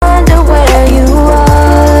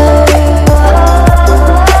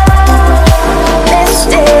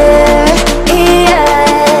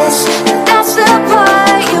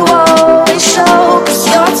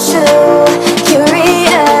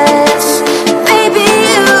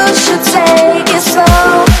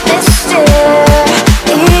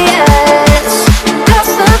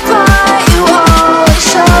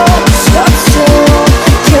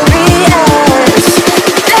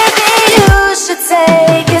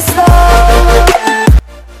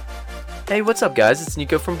Hey, what's up guys? It's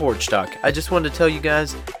Nico from Porch Talk. I just wanted to tell you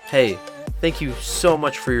guys, hey, thank you so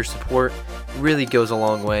much for your support. It really goes a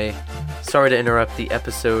long way. Sorry to interrupt the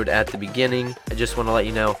episode at the beginning. I just want to let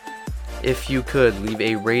you know, if you could leave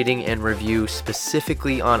a rating and review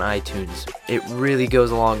specifically on iTunes. It really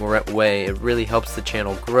goes a long way. It really helps the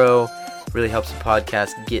channel grow, really helps the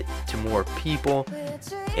podcast get to more people.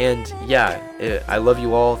 And yeah, I love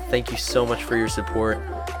you all. Thank you so much for your support.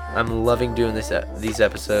 I'm loving doing these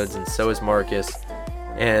episodes, and so is Marcus.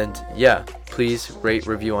 And yeah, please rate,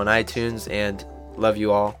 review on iTunes, and love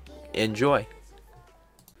you all. Enjoy.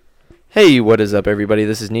 Hey, what is up, everybody?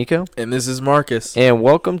 This is Nico. And this is Marcus. And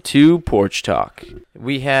welcome to Porch Talk.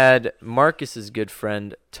 We had Marcus's good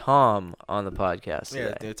friend, Tom, on the podcast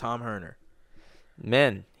today. Yeah, Tom Herner.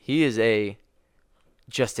 Man, he is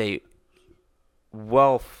just a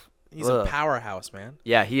wealth. He's a powerhouse, man.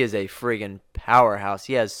 Yeah, he is a friggin' powerhouse.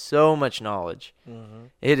 He has so much knowledge. Mm-hmm.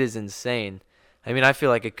 It is insane. I mean, I feel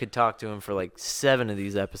like I could talk to him for like 7 of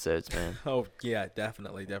these episodes, man. Oh, yeah,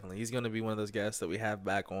 definitely. He's going to be one of those guests that we have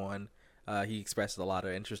back on. He expressed a lot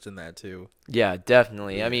of interest in that, too. Yeah,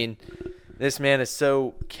 definitely. I mean, this man is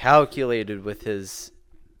so calculated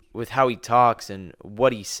with how he talks and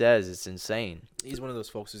what he says. It's insane. He's one of those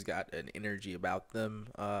folks who's got an energy about them,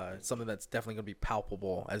 something that's definitely going to be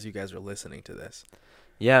palpable as you guys are listening to this.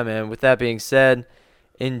 Yeah, man. With that being said,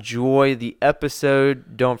 enjoy the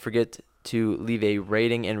episode. Don't forget to leave a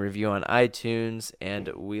rating and review on iTunes, and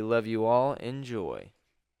we love you all. Enjoy.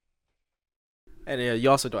 And you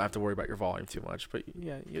also don't have to worry about your volume too much, but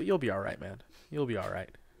yeah, you'll be all right, man. You'll be all right.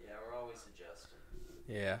 Yeah, we're always adjusting.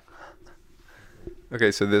 Yeah. Okay,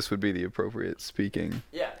 so this would be the appropriate speaking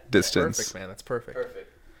distance. Perfect, man. That's perfect.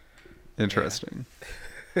 Perfect. Interesting.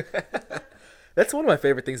 Yeah. That's one of my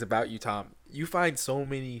favorite things about you, Tom. You find so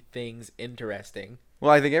many things interesting. Well,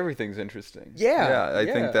 I think everything's interesting. Yeah. I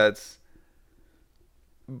think that's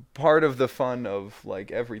part of the fun of like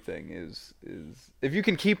everything is if you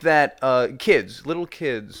can keep that. Little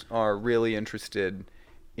kids are really interested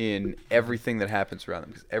in everything that happens around them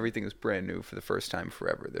because everything is brand new for the first time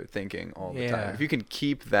forever. They're thinking all the time. If you can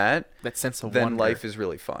keep that sense of then wonder. life is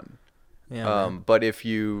really fun. Yeah, but if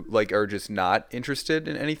you like are just not interested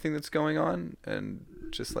in anything that's going on and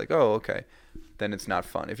just like, oh, okay, then it's not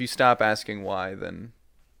fun. If you stop asking why, then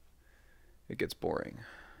it gets boring.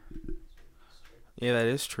 Yeah, that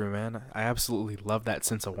is true, man. I absolutely love that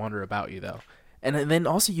sense of wonder about you, though. And then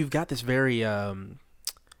also you've got this very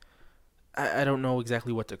I don't know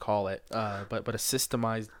exactly what to call it, but a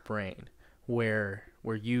systemized brain where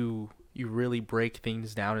you really break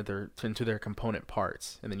things down into their component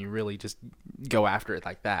parts, and then you really just go after it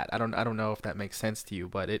like that. I don't know if that makes sense to you,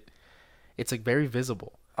 but it's like very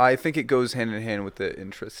visible. I think it goes hand in hand with the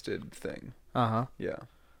interested thing. Yeah,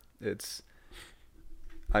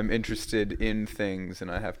 I'm interested in things, and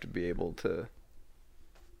I have to be able to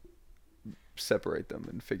separate them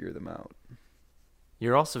and figure them out.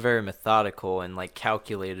 You're also very methodical and like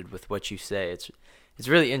calculated with what you say. It's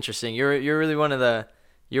really interesting. You're really one of the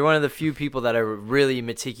few people that are really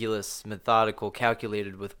meticulous, methodical,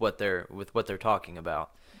 calculated with what they're talking about.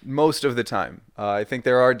 Most of the time. I think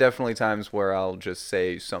there are definitely times where I'll just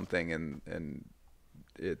say something and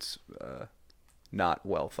it's not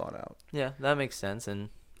well thought out. Yeah, that makes sense, and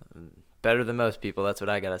better than most people. That's what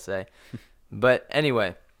I gotta say. But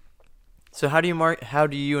anyway, so how do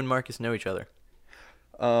you and Marcus know each other?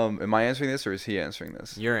 Am I answering this or is he answering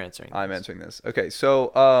this? You're answering this. I'm answering this. Okay,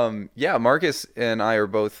 so Marcus and I are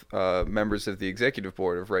both members of the executive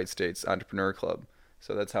board of Wright State's Entrepreneur Club.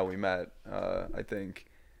 So that's how we met. I think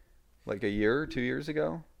like a year or 2 years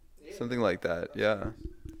ago, something like that. Yeah.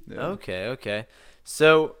 Okay.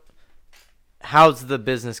 So, how's the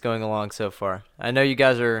business going along so far? I know you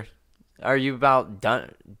guys are you about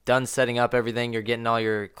done setting up everything? You're getting all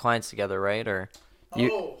your clients together, right? Or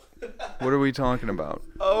you? What are we talking about?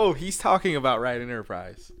 Oh, he's talking about Wright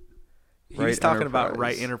Enterprise. He's talking about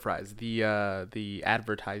Wright Enterprise, the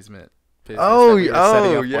advertisement business. Oh,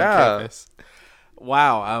 yeah.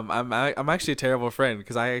 Wow, I'm actually a terrible friend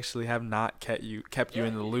because I actually have not kept you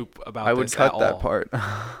in the loop about. I would this cut at that all. part.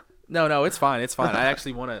 No, it's fine. I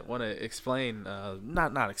actually want to explain,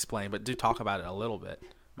 not explain, but do talk about it a little bit.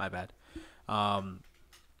 My bad.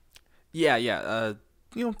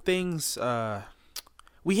 Things.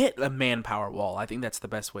 We hit a manpower wall. I think that's the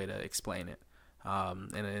best way to explain it,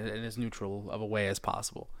 in as neutral of a way as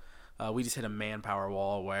possible. We just hit a manpower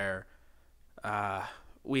wall where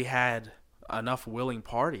we had enough willing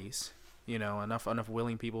parties, enough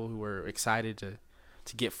willing people who were excited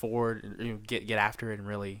to get forward and get after it and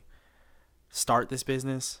really start this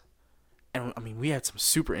business. And I mean, we had some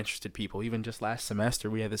super interested people. Even just last semester,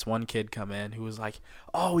 we had this one kid come in who was like,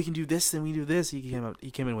 "Oh, we can do this, and we do this." He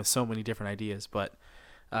came in with so many different ideas, but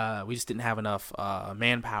we just didn't have enough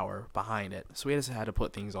manpower behind it, so we just had to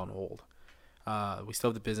put things on hold. We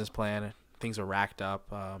still have the business plan. Things are racked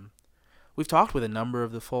up. We've talked with a number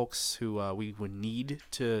of the folks who we would need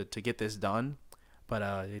to get this done, but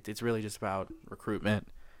it's really just about recruitment,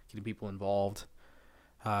 getting people involved,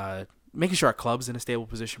 making sure our club's in a stable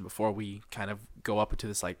position before we kind of go up into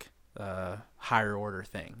this like higher order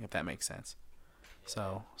thing, if that makes sense.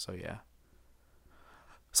 So yeah.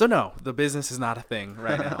 So no, the business is not a thing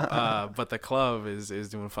right now, but the club is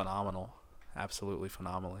doing phenomenal, absolutely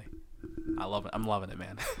phenomenally. I love it. I'm loving it,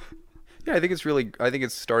 man. Yeah, I think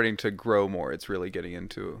it's starting to grow more. It's really getting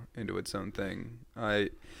into its own thing.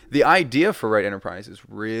 The idea for Right Enterprise is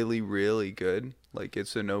really, really good. Like,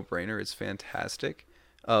 it's a no-brainer. It's fantastic.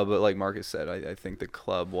 But like Marcus said, I think the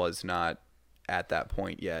club was not at that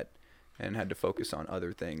point yet and had to focus on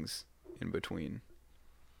other things in between.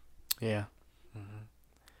 Yeah.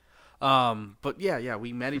 Mm-hmm. But yeah,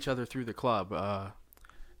 we met each other through the club.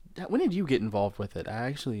 When did you get involved with it?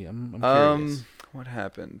 I'm curious. What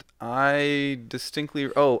happened? I think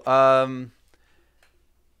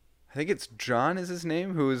it's John is his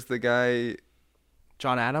name, who is the guy.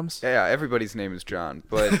 John Adams? Yeah, everybody's name is John,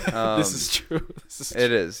 but This is true.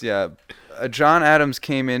 It is, yeah. John Adams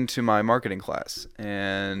came into my marketing class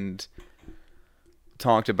and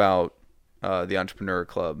talked about the Entrepreneur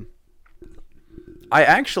Club.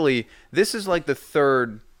 This is like the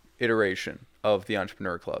third iteration of the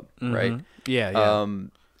Entrepreneur Club, Mm-hmm. right? Yeah.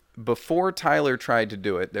 Before Tyler tried to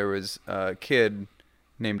do it, there was a kid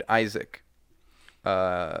named Isaac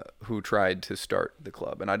who tried to start the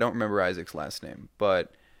club. And I don't remember Isaac's last name,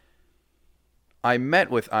 but I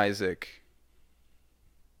met with Isaac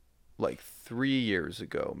like 3 years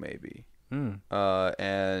ago, maybe.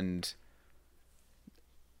 And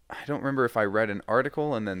I don't remember if I read an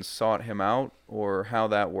article and then sought him out or how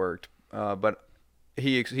that worked. But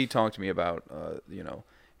he talked to me about,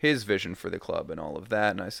 his vision for the club and all of that.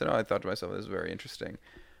 And I said, I thought to myself, this is very interesting.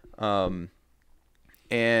 And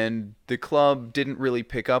the club didn't really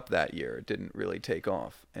pick up that year. It didn't really take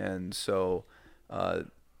off. And so I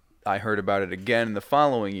heard about it again the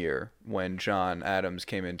following year when John Adams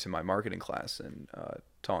came into my marketing class and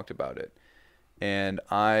talked about it. And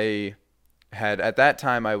I had, at that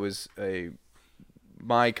time,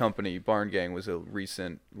 my company, Barn Gang, was a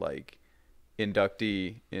recent,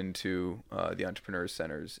 inductee into the Entrepreneur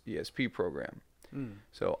Center's ESP program.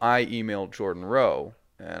 So I emailed Jordan Rowe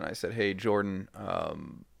and I said, "Hey Jordan,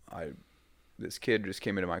 this kid just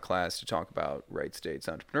came into my class to talk about Wright State's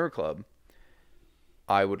Entrepreneur Club.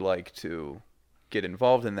 I would like to get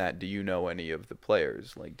involved in that. Do you know any of the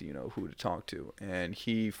players? Do you know who to talk to?" And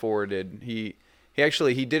he did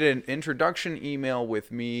an introduction email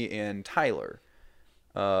with me and Tyler,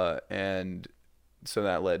 and so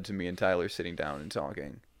that led to me and Tyler sitting down and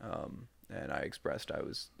talking. And I expressed I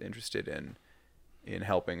was interested in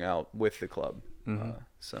helping out with the club.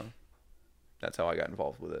 So that's how I got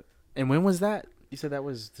involved with it. And when was that? You said that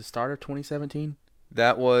was the start of 2017?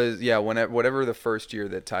 That was, whatever the first year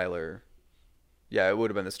that Tyler, it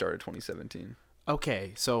would have been the start of 2017.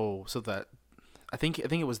 Okay, so that, I think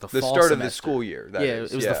it was the fall start semester. Of the school year.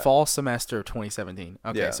 It was the fall semester of 2017.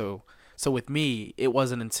 Okay, Yeah. So with me, it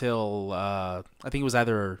wasn't until I think it was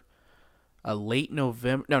either a late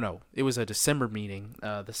November. No, it was a December meeting,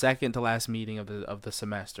 the second to last meeting of the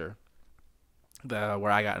semester,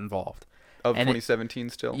 where I got involved. Of And 2017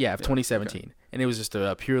 still? Yeah, of 2017, Okay. and it was just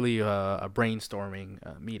purely a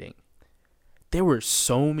brainstorming meeting. There were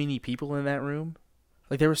so many people in that room,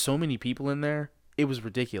 there were so many people in there. It was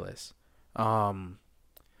ridiculous.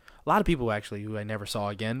 A lot of people actually who I never saw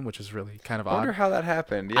again, which was really kind of odd. I wonder how that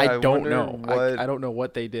happened. Yeah, I don't know. What, I don't know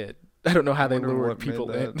what they did. I don't know how they lured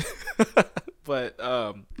people in. But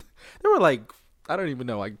there were I don't even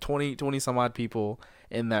know, 20 some odd people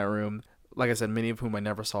in that room. Like I said, many of whom I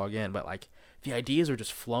never saw again. But the ideas were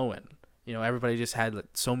just flowing. Everybody just had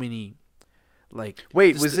so many.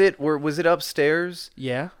 Wait, was it upstairs?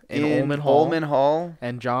 Yeah, in Ullman Hall.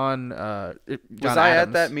 And John Was Adams, I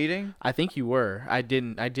at that meeting? I think you were. I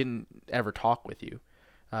didn't ever talk with you.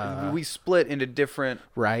 We split into different.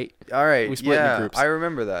 Right. All right. We split into groups. I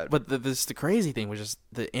remember that. But the crazy thing was just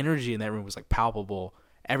the energy in that room was palpable.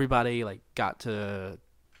 Everybody got to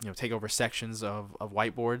take over sections of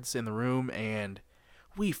whiteboards in the room, and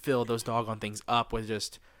we filled those doggone things up with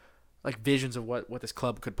just visions of what this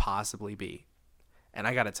club could possibly be. And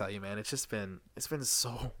I gotta tell you, man, it's been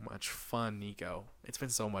so much fun, Nico. It's been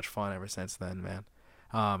so much fun ever since then, man.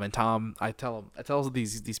 And Tom, I tell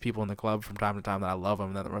these people in the club from time to time that I love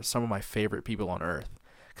them, that they're some of my favorite people on earth,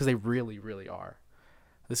 because they really, really are.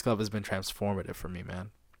 This club has been transformative for me,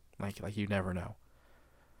 man. Like you never know.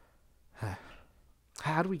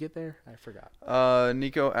 How did we get there? I forgot.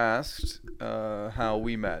 Nico asked how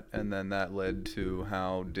we met, and then that led to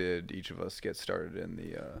how did each of us get started in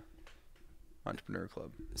the entrepreneur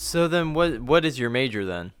club. So then what is your major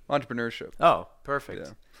then? Entrepreneurship. Oh,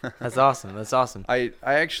 perfect. Yeah. That's awesome. That's awesome. I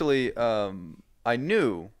actually I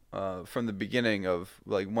knew from the beginning of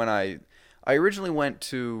like when I originally went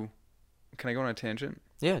to. Can I go on a tangent?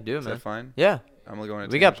 Yeah, do it, Is man. that fine? Yeah. I'm gonna go on a We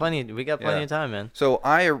tangent. got plenty. We got plenty Yeah. of time, man. So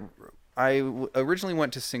I originally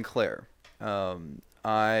went to Sinclair.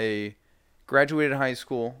 I graduated high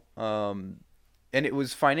school, and it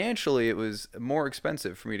was financially it was more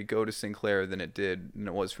expensive for me to go to Sinclair than it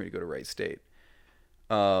was for me to go to Wright State.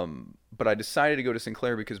 But I decided to go to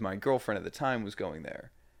Sinclair because my girlfriend at the time was going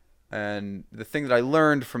there. And the thing that I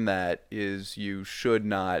learned from that is you should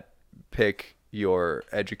not pick your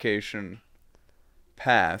education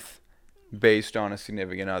path based on a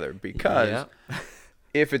significant other, because Yeah.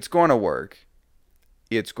 if it's going to work,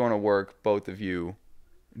 it's going to work both of you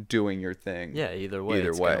doing your thing. Yeah, either way,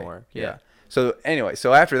 Either it's way. gonna work. Yeah. So anyway,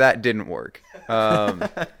 after that didn't work,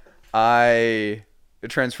 I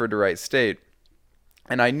transferred to Wright State,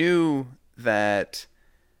 and I knew that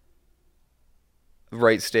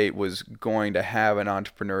Wright State was going to have an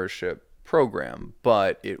entrepreneurship program,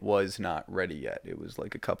 but it was not ready yet. It was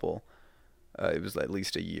like it was at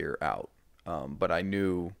least a year out. But I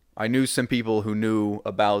knew some people who knew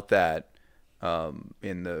about that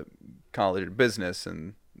in the College of Business,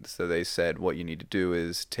 and so they said what you need to do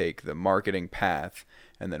is take the marketing path,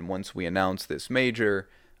 and then once we announce this major,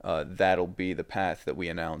 that'll be the path that we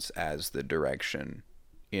announce as the direction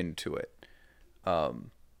into it.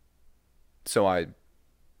 So I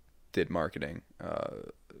did marketing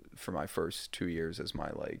for my first 2 years as my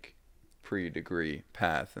like pre-degree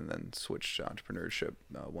path, and then switched to entrepreneurship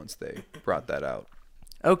once they brought that out.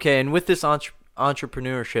 Okay, and with this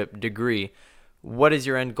entrepreneurship degree, what is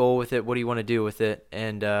your end goal with it? What do you want to do with it?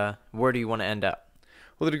 And where do you want to end up?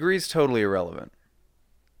 Well, the degree is totally irrelevant.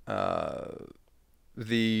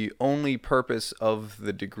 The only purpose of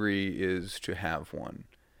the degree is to have one.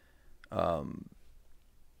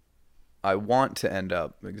 I want to end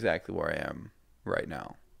up exactly where I am right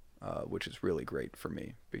now, which is really great for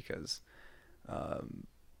me because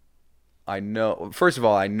I know, first of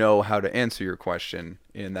all, I know how to answer your question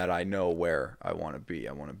in that I know where I want to be.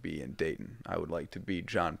 I want to be in Dayton. I would like to be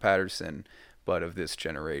John Patterson, but of this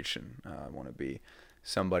generation. I want to be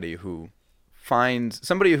somebody who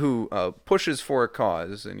pushes for a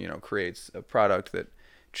cause and, creates a product that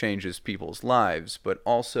changes people's lives, but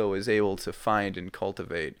also is able to find and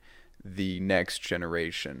cultivate the next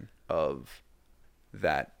generation of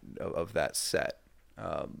that set.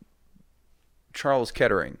 Charles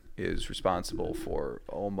Kettering is responsible for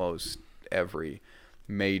almost every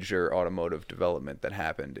major automotive development that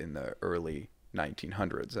happened in the early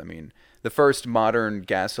 1900s. I mean, the first modern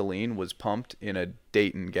gasoline was pumped in a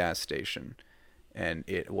Dayton gas station, and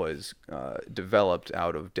it was developed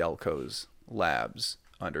out of Delco's labs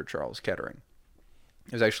under Charles Kettering.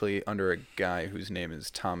 It was actually under a guy whose name is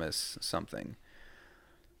Thomas something.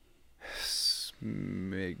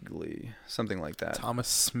 Smigley, something like that. Thomas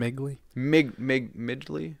Smigley?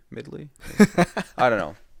 Midley? I don't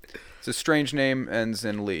know. It's a strange name, ends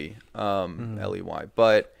in Lee, L-E-Y.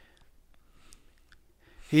 But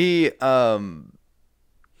he, John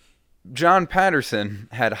Patterson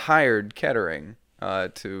had hired Kettering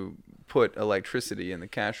to put electricity in the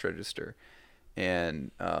cash register. And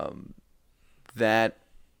that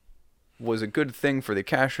was a good thing for the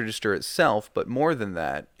cash register itself, but more than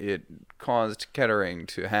that, it caused Kettering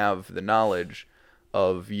to have the knowledge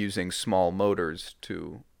of using small motors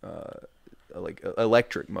to, like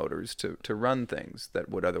electric motors to run things that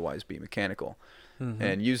would otherwise be mechanical. Mm-hmm.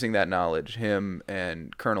 And using that knowledge, him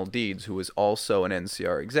and Colonel Deeds, who was also an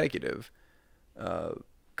NCR executive,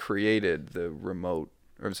 created the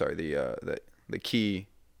key.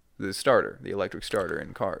 The starter, the electric starter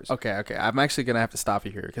in cars. Okay. I'm actually gonna have to stop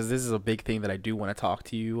you here because this is a big thing that I do want to talk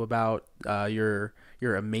to you about. Your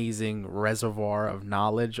amazing reservoir of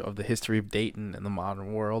knowledge of the history of Dayton and the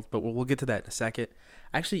modern world. But we'll get to that in a second.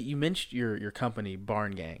 Actually, you mentioned your company,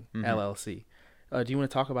 Barn Gang LLC. Do you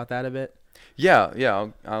want to talk about that a bit?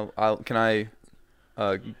 Yeah. I'll can I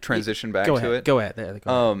transition back to it? Go ahead. There,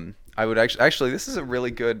 go ahead. I would actually. This is a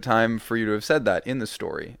really good time for you to have said that in the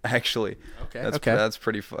story. Actually, okay. That's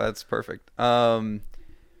perfect.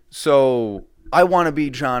 So I want to be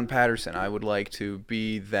John Patterson. I would like to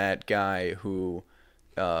be that guy who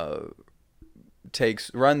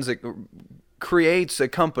creates a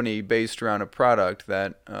company based around a product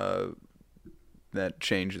that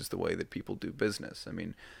changes the way that people do business. I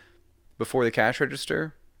mean, before the cash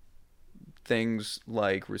register, things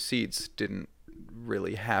like receipts didn't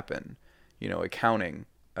really happen. Accounting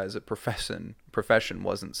as a profession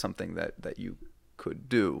wasn't something that you could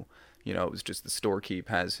do. It was just the storekeep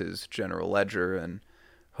has his general ledger, and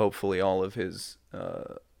hopefully all of his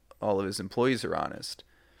employees are honest.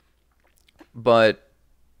 But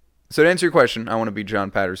so to answer your question, I want to be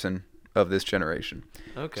John Patterson of this generation.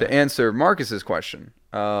 Okay. To answer Marcus's question,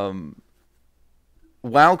 while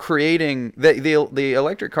creating the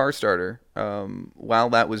electric car starter, while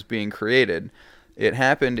that was being created, it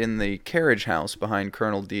happened in the carriage house behind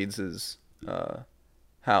Colonel Deeds's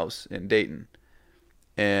house in Dayton,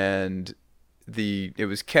 and it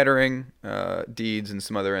was Kettering, Deeds, and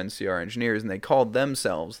some other NCR engineers, and they called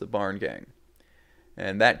themselves the Barn Gang.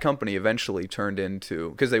 And that company eventually turned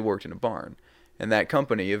into, because they worked in a barn, and that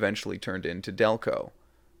company eventually turned into Delco,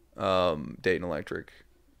 Dayton Electric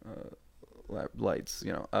Lights,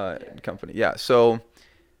 company. Yeah. So,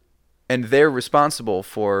 and they're responsible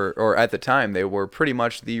for, or at the time, they were pretty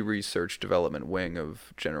much the research development wing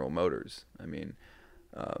of General Motors. I mean,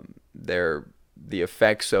 the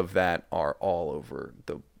effects of that are all over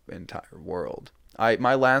the entire world.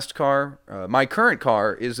 My last car, my current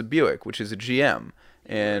car is a Buick, which is a GM,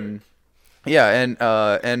 and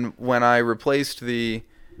and when I replaced the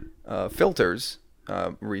filters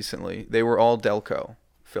recently, they were all Delco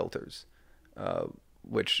filters,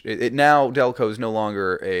 which now Delco is no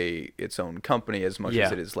longer its own company as much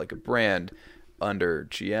as it is like a brand under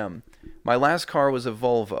GM. My last car was a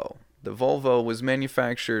Volvo. The Volvo was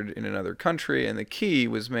manufactured in another country, and the key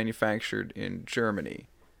was manufactured in Germany.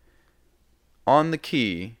 On the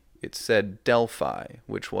key, it said Delphi,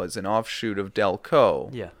 which was an offshoot of Delco.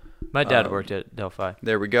 Yeah. My dad worked at Delphi.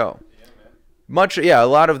 There we go. A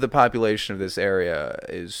lot of the population of this area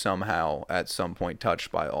is somehow at some point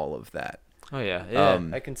touched by all of that. Oh, yeah.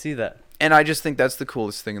 I can see that. And I just think that's the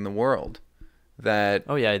coolest thing in the world. That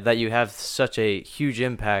you have such a huge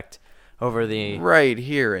impact over the... Right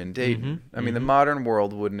here in Dayton. I mean, the modern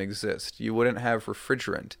world wouldn't exist. You wouldn't have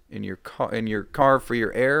refrigerant in your car for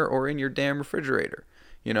your air or in your damn refrigerator.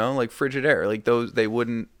 Like frigid air. Like those, they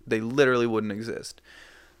literally wouldn't exist.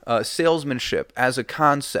 Salesmanship as a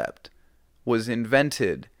concept was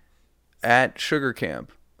invented at Sugar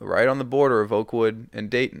Camp, right on the border of Oakwood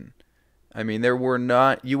and Dayton. I mean, you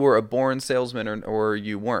were a born salesman or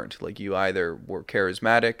you weren't. Like, you either were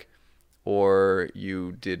charismatic or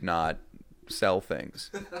you did not sell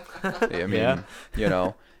things. I mean,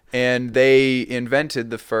 and they invented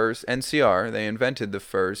the first NCR. They invented the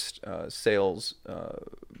first sales,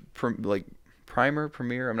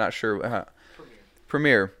 Premier. I'm not sure.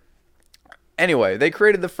 Premier. Anyway, they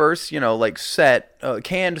created the first,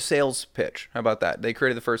 canned sales pitch. How about that? They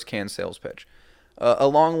created the first canned sales pitch.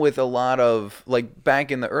 Along with a lot of,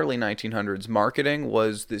 back in the early 1900s, marketing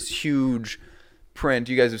was this huge print.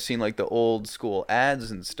 You guys have seen, the old school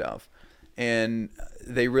ads and stuff. And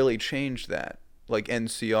they really changed that, like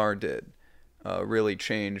NCR did. Really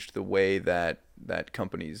changed the way that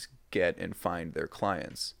companies get and find their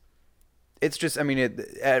clients. It's just,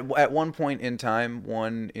 at one point in time,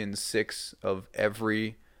 1 in 6 of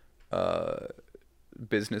every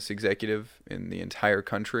business executive in the entire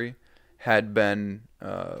country had been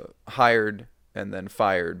hired and then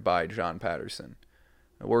fired by John Patterson.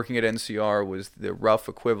 Working at NCR was the rough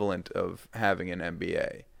equivalent of having an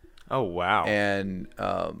MBA. Oh, wow. And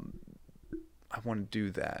I want to do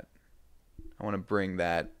that. I want to bring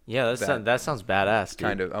that. Yeah, that sounds badass,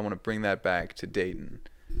 dude. I want to bring that back to Dayton.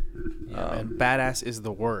 Yeah, man, badass is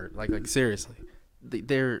the word. Like seriously,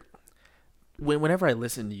 whenever I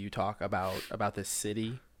listen to you talk about this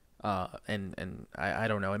city, and I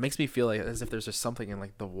don't know, it makes me feel like as if there's just something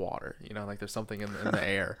in the water, there's something in the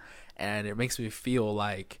air, and it makes me feel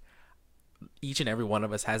like each and every one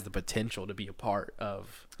of us has the potential to be a part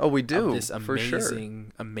of. Oh, we do, of this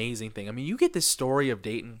amazing, amazing thing. I mean, you get this story of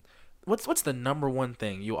Dayton. What's the number one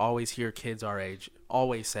thing you always hear kids our age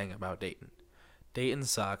always saying about Dayton? Dayton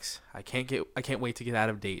sucks. I can't wait to get out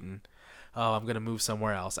of Dayton. Oh, I'm gonna move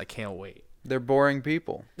somewhere else. I can't wait. They're boring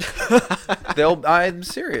people. I'm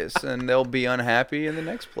serious, and they'll be unhappy in the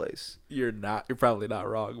next place. You're probably not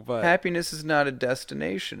wrong, but happiness is not a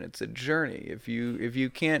destination, it's a journey. If you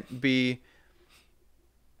can't be,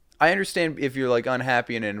 I understand if you're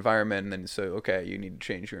unhappy in an environment and then okay, you need to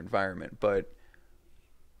change your environment, but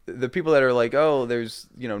the people that are oh, there's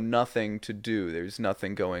nothing to do, there's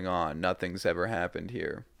nothing going on, nothing's ever happened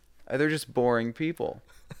here, they're just boring people.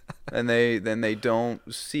 and they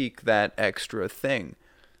don't seek that extra thing.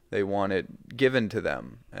 They want it given to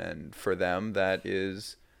them, and for them that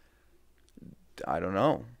is, I don't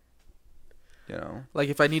know. You know, Like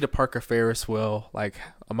if I need to park a Ferris wheel like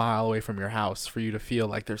a mile away from your house for you to feel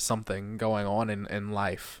like there's something going on in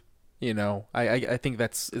life, you know, I think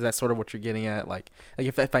is that sort of what you're getting at? Like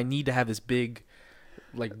if I need to have this big,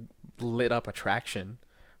 like lit up attraction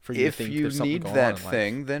for you if to think you there's something need going that on in life.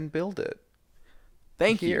 thing, then build it.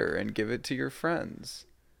 Thank you. Here and give it to your friends.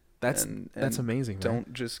 That's And amazing. Man.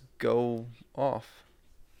 Don't just go off.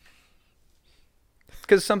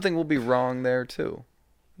 Because something will be wrong there too.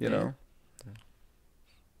 You know?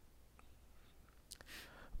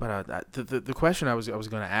 But the question I was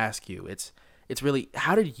going to ask you, it's really,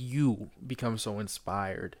 how did you become so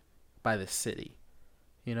inspired by the city?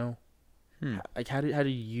 You know, like how did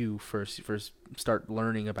you first start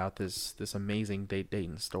learning about this amazing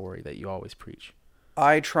Dayton story that you always preach?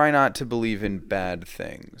 I try not to believe in bad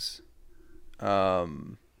things. I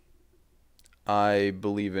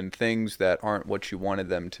believe in things that aren't what you wanted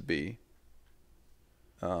them to be.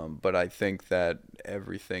 But I think that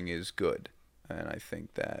everything is good. And I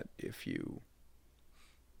think that if you're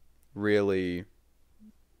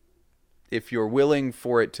willing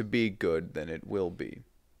for it to be good, then it will be.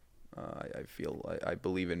 I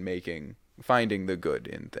believe in finding the good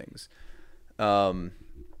in things.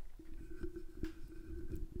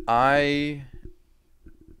 I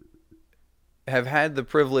have had the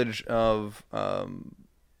privilege of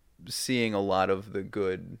seeing a lot of the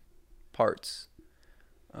good parts,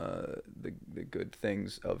 the good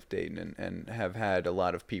things of Dayton, and have had a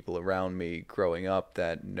lot of people around me growing up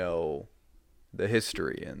that know the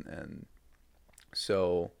history, and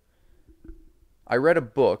so I read a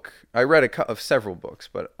book. I read several books,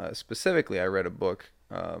 but specifically I read a book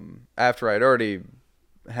after I'd already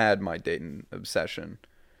had my Dayton obsession,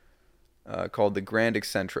 called The Grand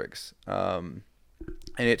Eccentrics, and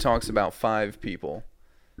it talks about 5 people,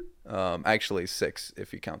 actually 6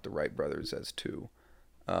 if you count the Wright brothers as 2,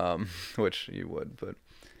 which you would, but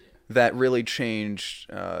that really changed,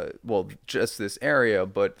 just this area,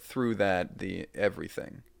 but through that,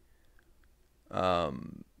 everything.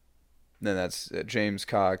 Then that's James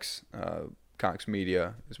Cox. Cox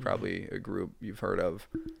Media is probably a group you've heard of.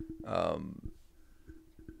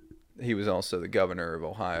 He was also the governor of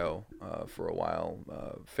Ohio for a while,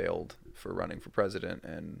 failed for running for president,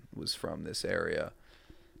 and was from this area.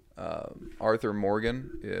 Arthur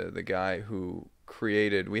Morgan, the guy who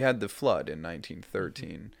we had the flood in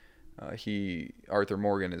 1913. Arthur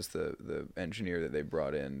Morgan is the engineer that they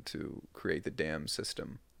brought in to create the dam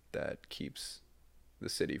system that keeps the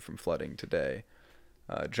city from flooding today.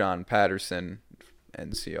 John Patterson,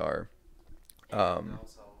 NCR. And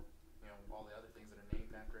also, all the other things that are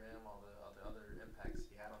named after him, all the other impacts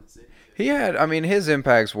he had on the city. His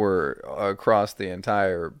impacts were across the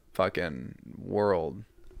entire fucking world.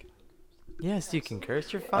 Yes, you can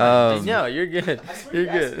curse. You're fine. No, you're good. You're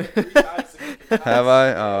good. Have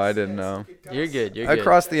I? Oh, I didn't know. You're good. You're good.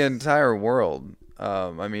 Across the entire world.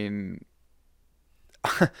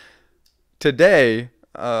 Today,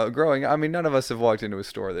 growing, none of us have walked into a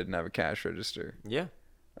store that didn't have a cash register. Yeah.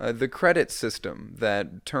 The credit system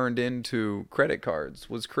that turned into credit cards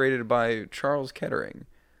was created by Charles Kettering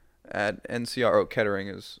at NCR. Oh, Kettering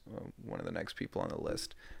is one of the next people on the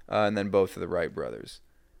list. And then both of the Wright brothers.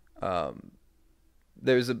 The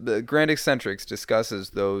Grand Eccentrics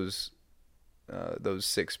discusses those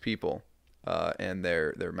 6 people and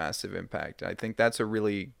their massive impact. I think that's a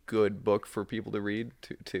really good book for people to read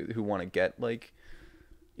to who want to get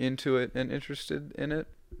into it and interested in it.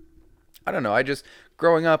 I don't know.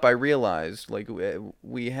 Growing up, I realized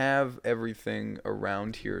we have everything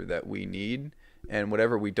around here that we need, and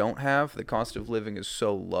whatever we don't have, the cost of living is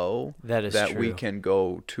so low that we can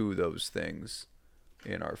go to those things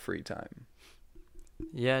in our free time.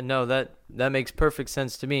 Yeah, no, that makes perfect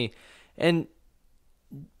sense to me. And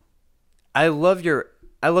I love your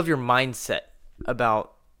mindset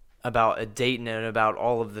about Dayton and about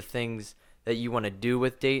all of the things that you want to do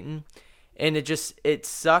with Dayton. And it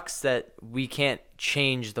sucks that we can't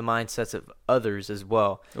change the mindsets of others as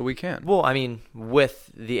well. We can. Well,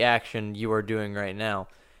 with the action you are doing right now.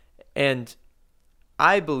 And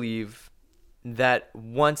I believe that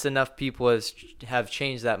once enough people have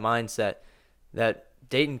changed that mindset, that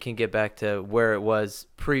Dayton can get back to where it was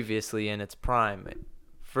previously in its prime,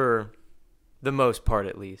 for the most part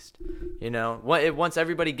at least. Once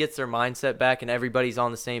everybody gets their mindset back and everybody's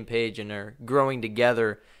on the same page and they're growing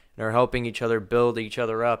together and are helping each other build each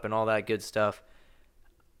other up and all that good stuff,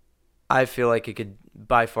 I feel like it could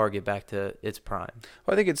by far get back to its prime.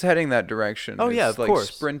 Well, I think it's heading that direction. Oh, yeah, it's of like course.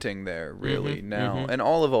 sprinting there really Mhm, now, mhm. and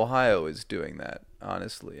all of Ohio is doing that.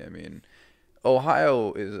 Honestly, I mean,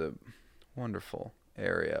 Ohio is a wonderful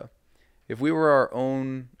area. If we were our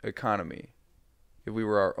own economy, if we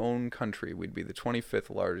were our own country, we'd be the 25th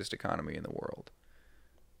largest economy in the world.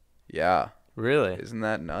 Yeah, Really? isn't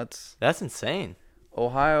that nuts? That's insane.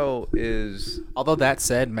 Ohio is, Although that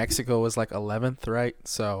said, Mexico was like 11th, right?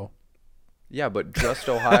 So yeah, but just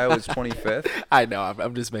Ohio is 25th. I know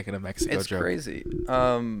I'm just making a Mexico It's joke. crazy.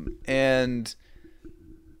 And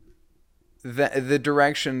the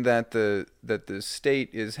direction that the state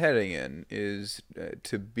is heading in is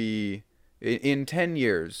to be in 10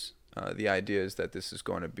 years. The idea is that this is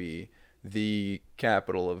going to be the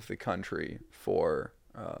capital of the country for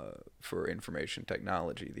information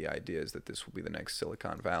technology. The idea is that this will be the next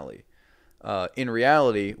Silicon Valley. In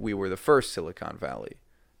reality, we were the first Silicon Valley.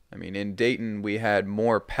 I mean, in Dayton, we had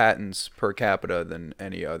more patents per capita than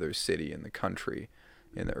any other city in the country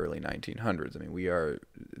in the early 1900s. I mean,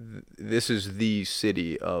 this is the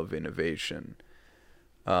city of innovation.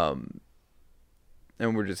 And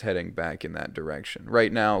we're just heading back in that direction.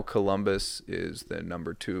 Right now, Columbus is the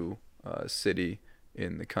number 2 city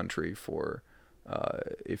in the country for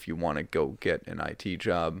if you want to go get an IT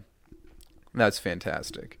job. That's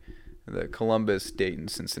fantastic. The Columbus, Dayton,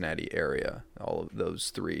 Cincinnati area, all of those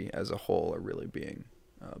 3 as a whole are really being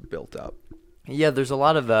built up. Yeah, there's a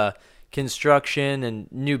lot of construction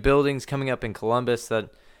and new buildings coming up in Columbus that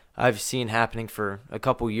I've seen happening for a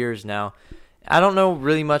couple years now. I don't know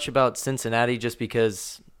really much about Cincinnati just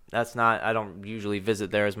because I don't usually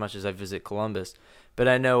visit there as much as I visit Columbus. But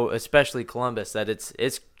I know, especially Columbus, that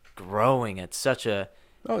it's growing at such a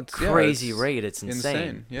crazy rate. It's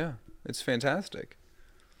insane. Yeah, it's fantastic.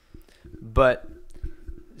 But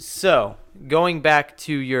so going back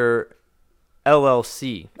to your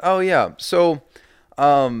LLC. Oh yeah. So,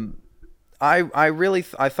 I really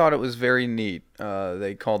I thought it was very neat.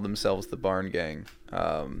 They called themselves the Barn Gang,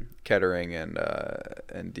 Kettering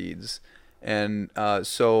and Deeds, and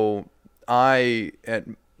so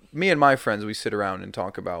me and my friends, we sit around and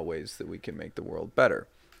talk about ways that we can make the world better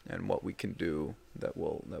and what we can do that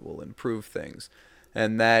will improve things.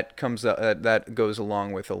 And that goes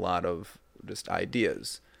along with a lot of just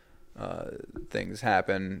ideas. Things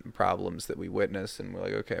happen, problems that we witness, and we're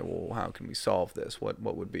like, okay, well, how can we solve this? What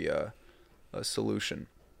would be a solution?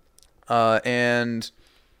 And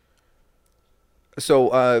so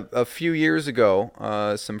a few years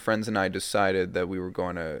ago, some friends and I decided that we were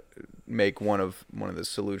going to make one of the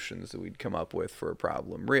solutions that we'd come up with for a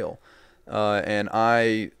problem real. And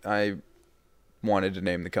I wanted to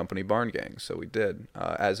name the company Barn Gang, so we did,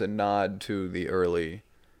 as a nod to the early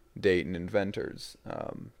Dayton inventors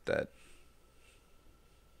that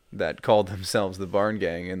called themselves the Barn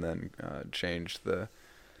Gang and then changed the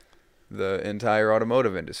entire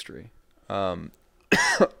automotive industry.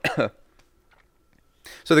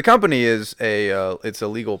 So the company is it's a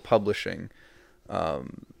legal publishing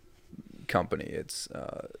company. It's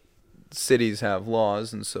cities have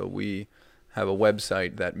laws, and so we have a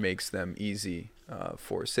website that makes them easy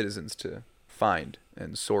for citizens to find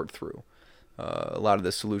and sort through. A lot of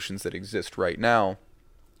the solutions that exist right now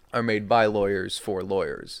are made by lawyers for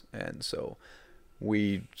lawyers, and so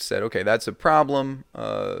we said, okay, that's a problem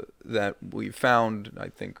that we found. I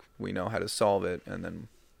think we know how to solve it, and then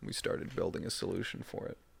we started building a solution for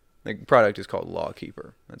it. The product is called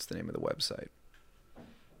Lawkeeper. That's the name of the website.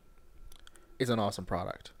 It's an awesome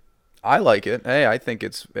product. I like it. Hey, I think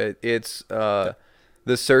it's the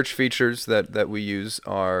search features that we use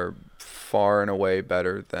are far and away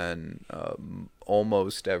better than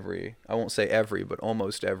almost every, I won't say every, but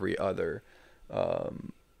almost every other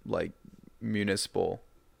like municipal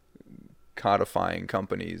codifying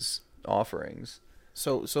companies' offerings.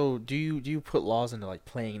 So do you put laws into like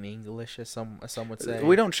plain English, as some would say?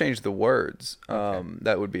 We don't change the words. Okay.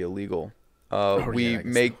 That would be illegal. We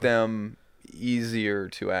Make them easier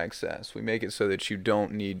to access. We make it so that you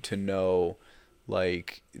don't need to know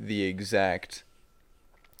like the exact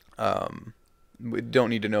like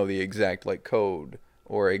code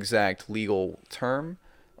or exact legal term.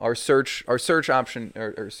 Our search option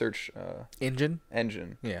or search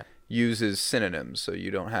engine yeah uses synonyms, so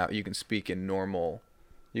you can speak in normal.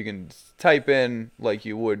 You can type in like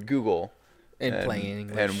you would Google in plain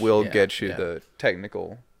English, and we'll get you the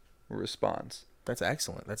technical response. That's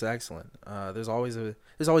excellent. There's always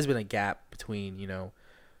been a gap between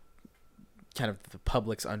kind of the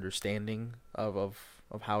public's understanding of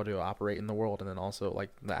of how to operate in the world, and then also like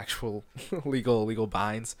the actual legal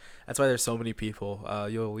binds. That's why there's so many people.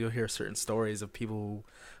 You'll hear certain stories of people who,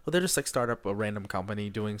 well, they're just like start up a random company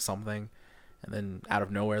doing something, and then out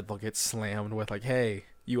of nowhere they'll get slammed with like, hey,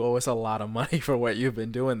 you owe us a lot of money for what you've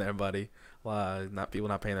been doing there, buddy. Not people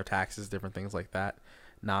not paying their taxes, different things like that,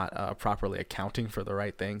 not properly accounting for the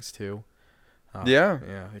right things too. Yeah,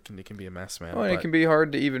 it can be a mess, man. well, and it can be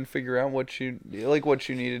hard to even figure out what you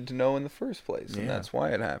needed to know in the first place, and that's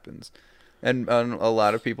why it happens. And a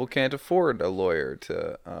lot of people can't afford a lawyer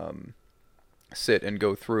to sit and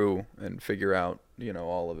go through and figure out,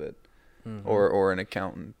 all of it, or an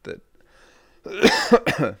accountant that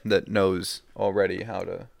that knows already how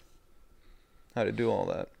to do all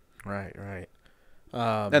that. Right.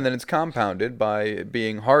 And then it's compounded by it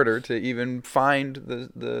being harder to even find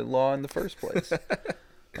the law in the first place.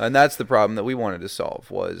 And that's the problem that we wanted to solve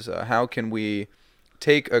was how can we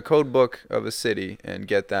take a code book of a city and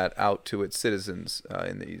get that out to its citizens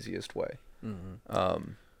in the easiest way.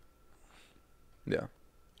 Yeah.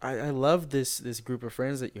 I love this group of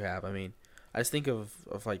friends that you have. I mean, I just think of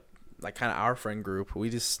like kind of our friend group. We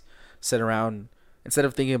just sit around instead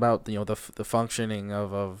of thinking about the functioning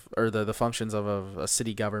of the functions of a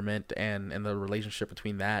city government and the relationship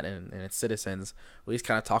between that and its citizens. We just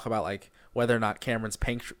kind of talk about like whether or not Cameron's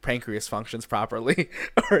pancreas functions properly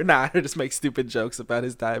or not, or just make stupid jokes about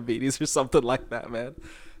his diabetes or something like that, man.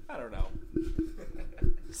 I don't know.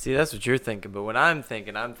 See, that's what you're thinking, but what I'm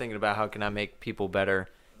thinking about how can I make people better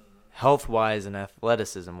health-wise and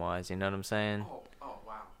athleticism-wise, you know what I'm saying? Oh,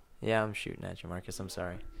 wow. Yeah, I'm shooting at you, Marcus. I'm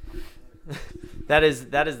sorry. That is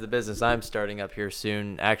the business I'm starting up here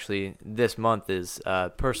soon. Actually, this month is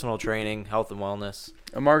personal training, health and wellness.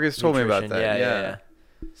 Marcus told me about nutrition. that. Yeah.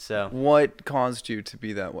 So what caused you to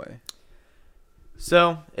be that way?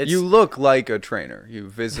 So you look like a trainer. You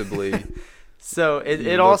visibly. So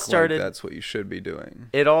it all started. Like that's what you should be doing.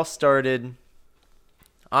 It all started,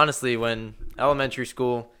 honestly, when elementary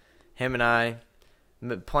school, him and I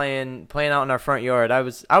playing out in our front yard. I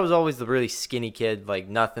was always the really skinny kid, like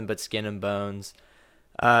nothing but skin and bones,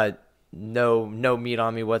 no meat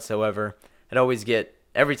on me whatsoever. I'd always get,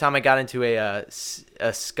 every time I got into a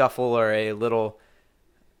scuffle or a little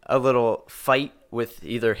fight with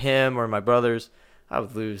either him or my brothers, I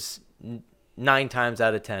would lose 9 times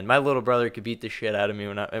out of 10. My little brother could beat the shit out of me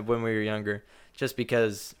when we were younger, just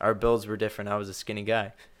because our builds were different. I was a skinny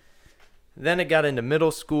guy. Then it got into middle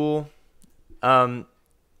school. I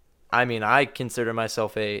mean, I consider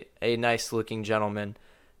myself a nice-looking gentleman,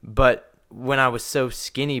 but when I was so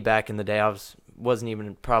skinny back in the day, I wasn't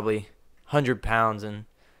even probably 100 pounds in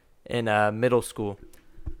middle school.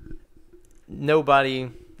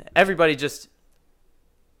 Everybody just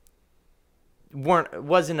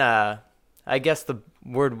wasn't I guess the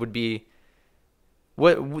word would be,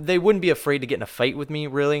 they wouldn't be afraid to get in a fight with me,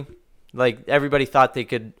 really. Like, everybody thought they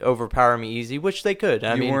could overpower me easy, which they could.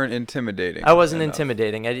 I mean, you weren't intimidating. I wasn't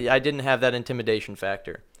intimidating. I didn't have that intimidation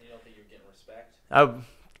factor. You don't think you're getting respect? I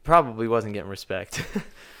probably wasn't getting respect.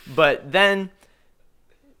 But then,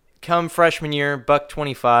 come freshman year, buck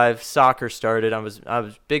 25, soccer started. I was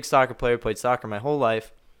a big soccer player, played soccer my whole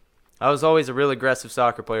life. I was always a real aggressive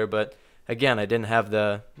soccer player, but again, I didn't have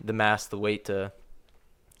the mass, the weight or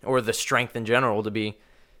the strength in general to be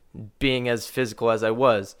being as physical as I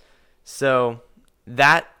was. So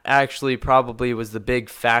that actually probably was the big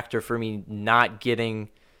factor for me not getting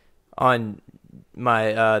on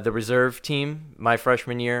my the reserve team my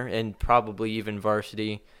freshman year, and probably even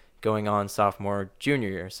varsity going on sophomore, junior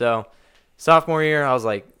year. So sophomore year, I was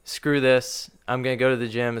like, screw this. I'm going to go to the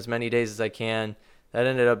gym as many days as I can. That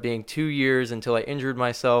ended up being 2 years until I injured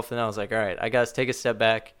myself, and I was like, all right, I got to take a step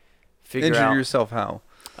back, figure out. Injured yourself how?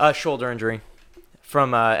 Shoulder injury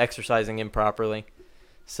from exercising improperly.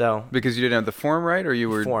 So because you didn't have the form right, or you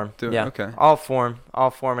were form, doing, yeah, okay, all form,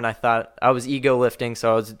 and I thought I was ego lifting, so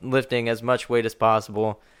I was lifting as much weight as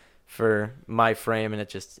possible for my frame, and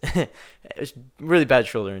it was really bad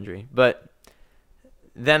shoulder injury. But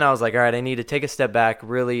then I was like, all right, I need to take a step back,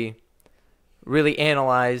 really, really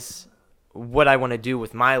analyze what I want to do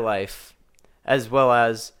with my life, as well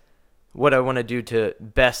as what I want to do to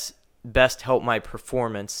best help my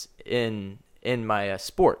performance in my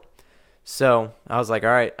sport. So I was like,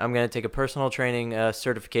 all right, I'm going to take a personal training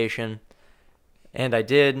certification. And I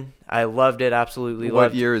did. I loved it, absolutely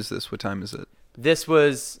loved it. What year is this? What time is it? This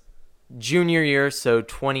was junior year, so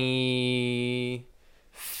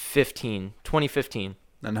 2015.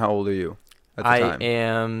 And how old are you at the time? I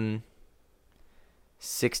am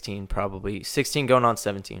 16, probably. 16 going on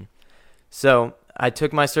 17. So I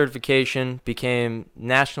took my certification, became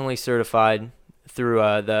nationally certified through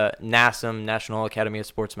the NASM, National Academy of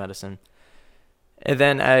Sports Medicine. And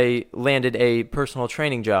then I landed a personal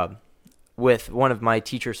training job with one of my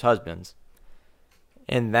teacher's husbands.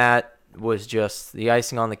 And that was just the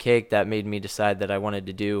icing on the cake that made me decide that I wanted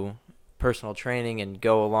to do personal training and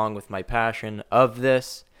go along with my passion of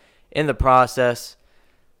this. In the process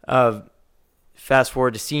of fast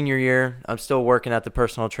forward to senior year, I'm still working at the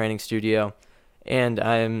personal training studio, and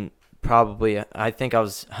I think I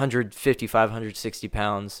was 155, 160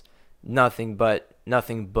 pounds, nothing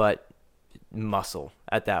but muscle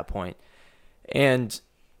at that point. And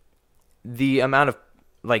the amount of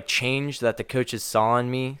change that the coaches saw in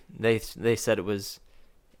me, they said it was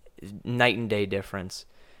night and day difference.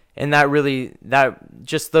 And that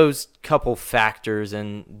just those couple factors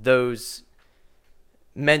and those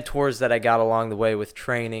mentors that I got along the way with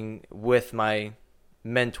training, with my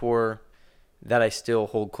mentor that I still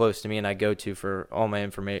hold close to me and I go to for all my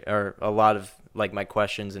information, or a lot of my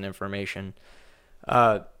questions and information,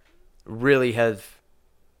 really have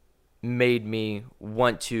made me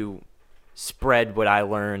want to spread what I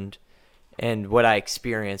learned and what I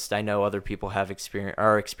experienced. I know other people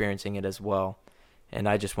are experiencing it as well, and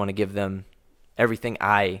I just want to give them everything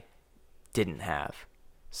I didn't have.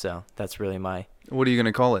 So that's really my... What are you going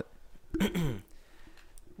to call it?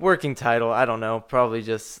 Working title, I don't know. Probably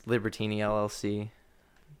just Libertini LLC.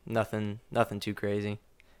 Nothing too crazy.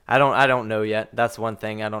 I don't know yet. That's one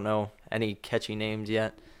thing. I don't know any catchy names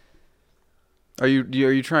yet. Are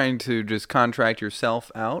you trying to just contract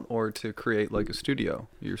yourself out or to create a studio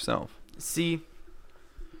yourself? See,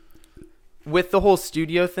 with the whole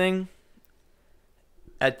studio thing,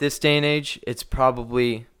 at this day and age, it's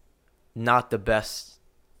probably not the best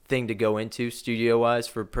thing to go into studio-wise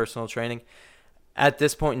for personal training. At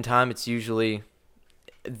this point in time, it's usually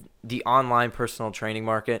the online personal training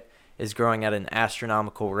market is growing at an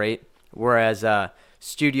astronomical rate, whereas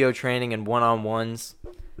studio training and one-on-ones.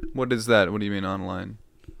 What is that? What do you mean online?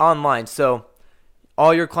 Online. So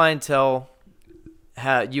all your clientele,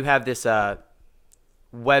 you have this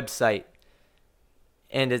website,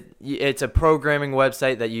 and it's a programming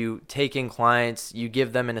website that you take in clients, you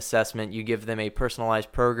give them an assessment, you give them a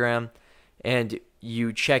personalized program, and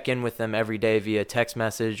you check in with them every day via text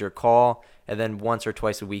message or call, and then once or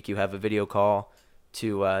twice a week you have a video call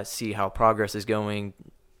to see how progress is going,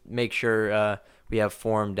 make sure we have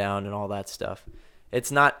form down and all that stuff.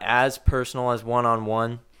 It's not as personal as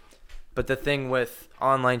one-on-one, but the thing with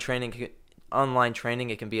online training,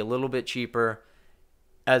 it can be a little bit cheaper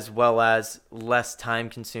as well as less time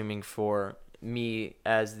consuming for me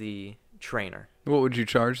as the trainer. What would you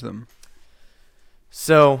charge them?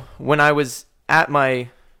 So when I was at my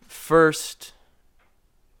first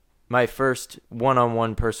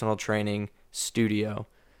one-on-one personal training studio,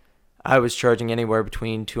 I was charging anywhere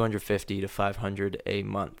between $250 to $500 a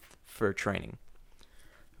month for training.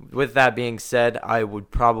 With that being said, I would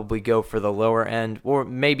probably go for the lower end, or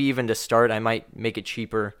maybe even to start, I might make it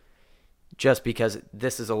cheaper just because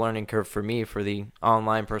this is a learning curve for me for the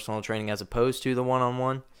online personal training as opposed to the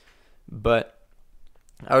one-on-one. But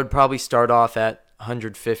I would probably start off at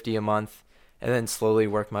 $150 a month and then slowly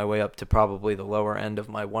work my way up to probably the lower end of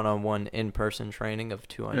my one-on-one in-person training of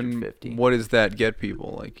 $250. And what does that get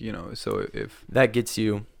people? So if that gets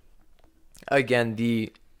you, again,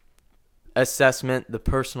 the assessment, the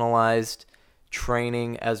personalized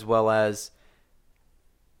training, as well as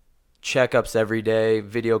checkups every day,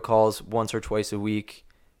 video calls once or twice a week,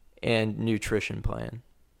 and nutrition plan.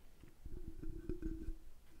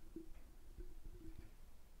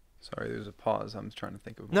 Sorry, there's a pause. I'm just trying to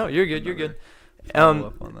think of. No, you're good. You're good. Follow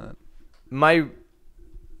up on that.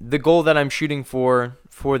 The goal that I'm shooting for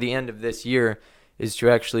the end of this year is to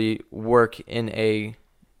actually work in a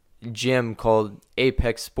gym called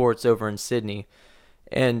Apex Sports over in Sydney,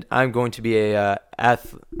 and I'm going to be a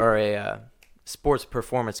sports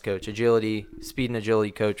performance coach, speed and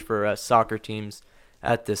agility coach for soccer teams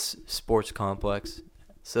at this sports complex.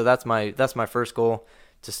 So that's my first goal,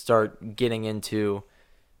 to start getting into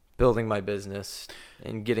building my business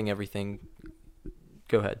and getting everything.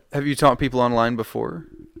 Go ahead. Have you taught people online before?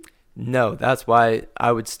 No, that's why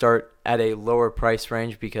I would start at a lower price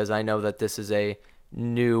range, because I know that this is a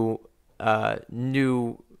new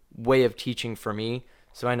way of teaching for me.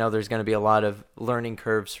 So I know there's going to be a lot of learning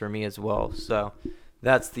curves for me as well. So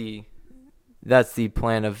that's the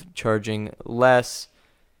plan of charging less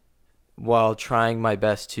while trying my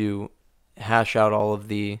best to hash out all of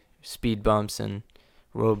the speed bumps and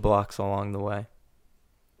roadblocks along the way.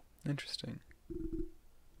 Interesting.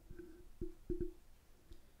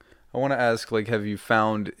 I want to ask, like, have you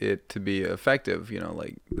found it to be effective? You know,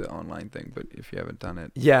 like the online thing. But if you haven't done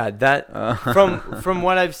it, Yeah, that from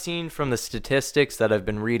what I've seen from the statistics that I've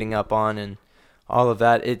been reading up on and all of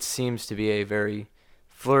that, it seems to be a very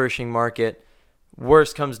flourishing market.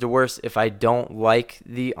 Worst comes to worst, if I don't like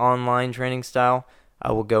the online training style,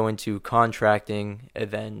 I will go into contracting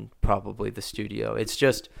and then probably the studio. It's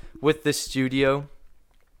just with the studio,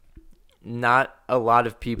 not a lot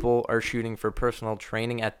of people are shooting for personal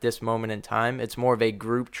training at this moment in time. It's more of a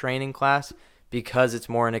group training class because it's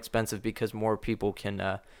more inexpensive, because more people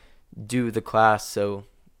can do the class, so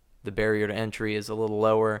the barrier to entry is a little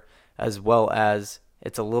lower, as well as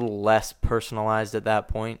it's a little less personalized at that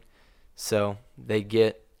point, so they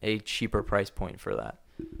get a cheaper price point for that.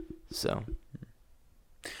 So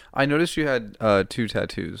I noticed you had 2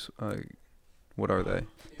 tattoos. What are they?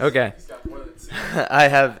 okay. I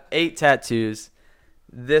have 8 tattoos.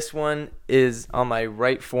 This one is on my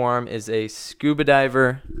right forearm is a scuba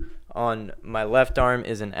diver. On my left arm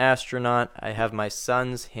is an astronaut. I have my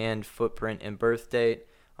son's hand footprint and birth date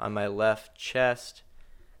on my left chest.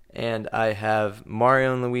 And I have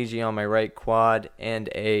Mario and Luigi on my right quad and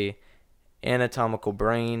a anatomical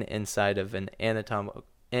brain inside of an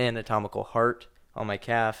anatomical heart on my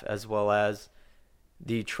calf, as well as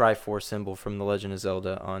the Triforce symbol from The Legend of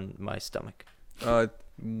Zelda on my stomach. Talk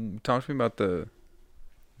to me about the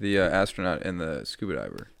astronaut and the scuba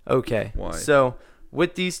diver. Okay. Why? So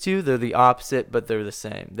with these two, they're the opposite, but they're the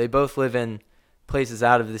same. They both live in places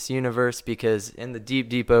out of this universe, because in the deep,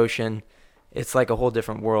 deep ocean, it's like a whole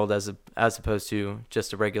different world as opposed to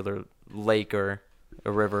just a regular lake or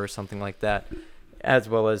a river or something like that. As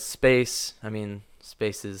well as space. I mean,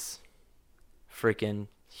 space is freaking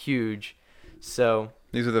huge. So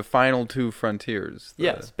These are the final 2 frontiers.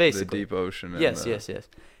 yes, basically. The deep ocean. And Yes.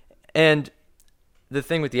 And the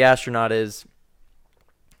thing with the astronaut is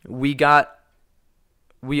we've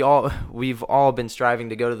all been striving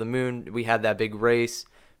to go to the moon. We had that big race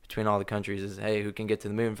between all the countries is, hey, who can get to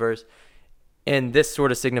the moon first? And this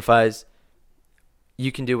sort of signifies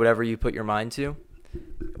you can do whatever you put your mind to.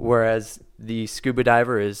 Whereas the scuba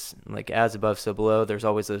diver is like as above, so below. There's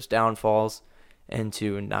always those downfalls, and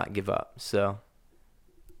to not give up. So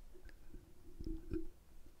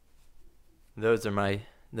those are my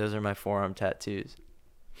forearm tattoos.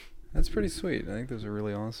 That's pretty sweet. I think those are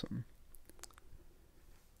really awesome.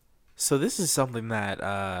 So this is something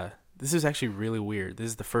that this is actually really weird. This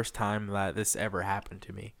is the first time that this ever happened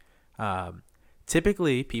to me.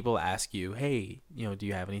 Typically, people ask you, "Hey, do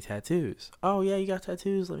you have any tattoos?" "Oh yeah, you got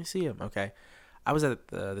tattoos. Let me see them." Okay. I was at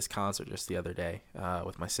this concert just the other day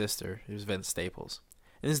with my sister. It was Vince Staples.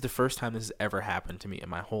 And this is the first time this has ever happened to me in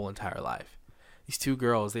my whole entire life. These 2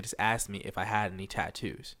 girls, they just asked me if I had any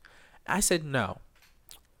tattoos. I said no.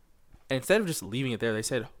 And instead of just leaving it there, they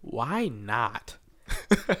said, "Why not?"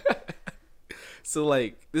 So,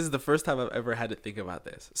 this is the first time I've ever had to think about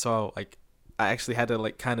this. So, I actually had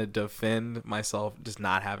to, kind of defend myself just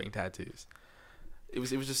not having tattoos. It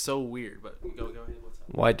was just so weird, but go ahead. What's up?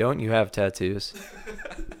 Why don't you have tattoos?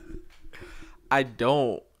 I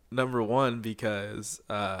don't. Number one, because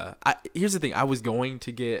here's the thing. I was going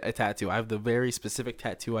to get a tattoo. I have the very specific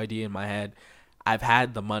tattoo idea in my head. I've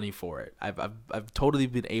had the money for it. I've totally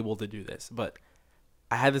been able to do this. But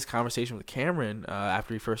I had this conversation with Cameron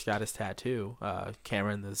after he first got his tattoo.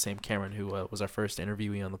 Cameron, the same Cameron who was our first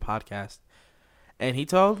interviewee on the podcast. And he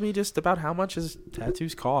told me just about how much his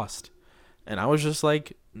tattoos cost. And I was just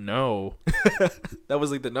like, no. That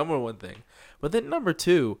was the number one thing. But then number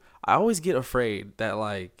 2, I always get afraid that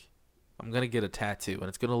I'm going to get a tattoo and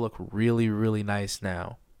it's going to look really, really nice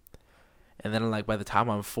now. And then by the time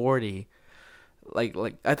I'm 40,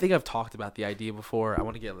 I think I've talked about the idea before. I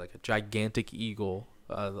want to get a gigantic eagle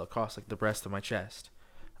across the breast of my chest.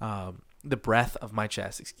 The breadth of my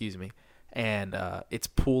chest, excuse me. And it's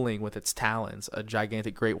pulling with its talons a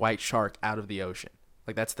gigantic great white shark out of the ocean.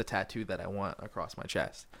 That's the tattoo that I want across my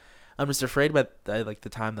chest. I'm just afraid by the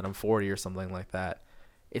time that I'm 40 or something like that,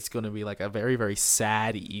 it's going to be a very, very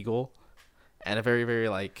sad eagle, and a very,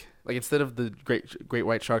 very instead of the great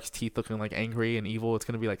white shark's teeth looking angry and evil, it's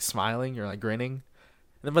going to be smiling or grinning.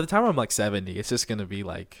 And then by the time I'm 70, it's just going to be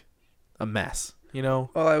a mess, Well,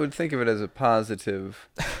 I would think of it as a positive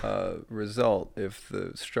result if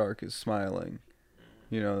the shark is smiling.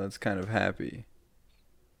 That's kind of happy.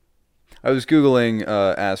 I was Googling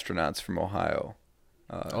astronauts from Ohio.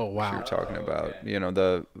 Oh, wow. You were talking about, okay.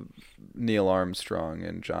 The Neil Armstrong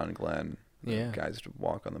and John Glenn. Yeah. Guys to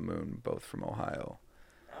walk on the moon, both from Ohio.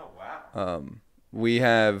 Oh, wow.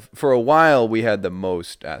 For a while, we had the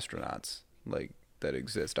most astronauts, that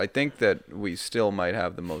exist. I think that we still might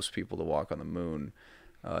have the most people to walk on the moon.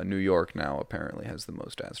 New York now apparently has the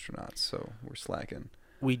most astronauts, so we're slacking.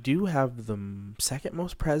 We do have the second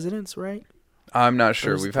most presidents, right? I'm not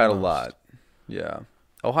sure. is it We've the had a most? lot. Yeah.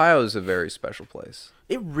 Ohio is a very special place.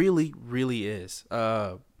 It really, really is.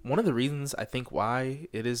 One of the reasons I think why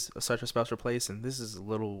it is such a special place, and this is a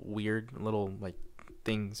little weird, little like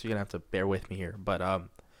things you're gonna have to bear with me here, but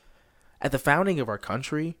at the founding of our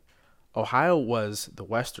country, Ohio was the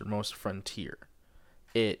westernmost frontier.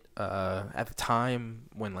 It at the time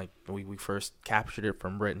when like we first captured it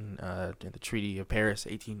from Britain in the Treaty of Paris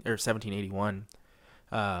 1781,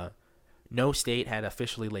 no state had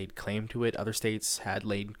officially laid claim to it. Other states had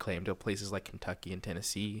laid claim to places like Kentucky and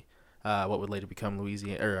Tennessee, what would later become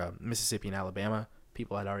Louisiana or Mississippi and Alabama.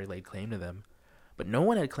 People had already laid claim to them, but no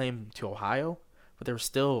one had claim to Ohio. But there were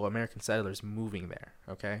still American settlers moving there.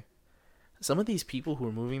 Okay, some of these people who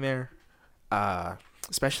were moving there,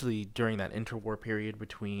 especially during that interwar period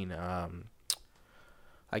between,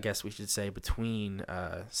 I guess we should say between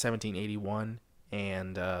 1781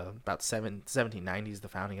 and about 1790s, the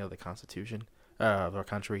founding of the Constitution of our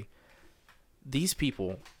country. These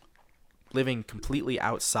people living completely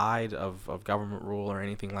outside of government rule or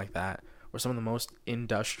anything like that were some of the most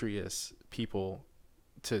industrious people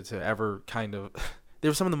to ever kind of they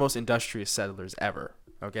were some of the most industrious settlers ever.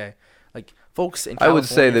 Okay, like folks in California, I would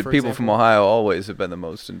say that for people from example, Ohio always have been the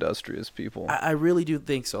most industrious people. I really do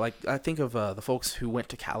think so. Like I think of the folks who went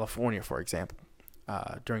to California, for example,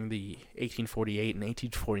 during the 1848 and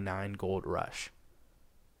 1849 gold rush.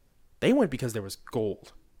 They went because there was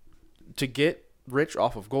gold. To get rich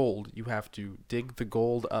off of gold, you have to dig the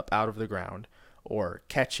gold up out of the ground or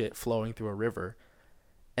catch it flowing through a river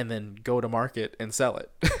and then go to market and sell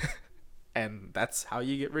it. And that's how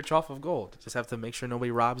you get rich off of gold. Just have to make sure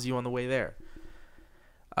nobody robs you on the way there.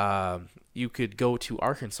 You could go to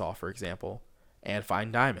Arkansas, for example, and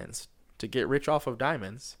find diamonds. To get rich off of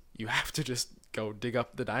diamonds, you have to just go dig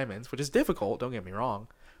up the diamonds, which is difficult, don't get me wrong.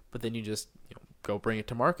 But then you just go bring it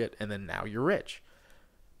to market, and then now you're rich.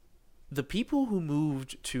 The people who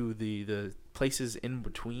moved to the places in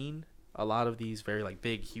between a lot of these very like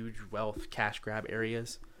big, huge wealth, cash grab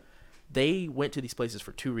areas, they went to these places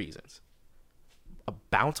for two reasons. A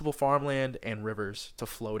bountiful farmland and rivers to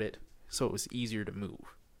float it so it was easier to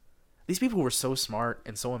move. These people were so smart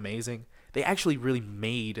and so amazing. They actually really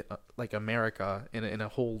made like America in a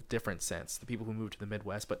whole different sense. The people who moved to the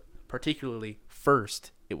Midwest, but particularly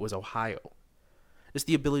first, it was Ohio. Just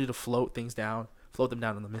the ability to float things down, float them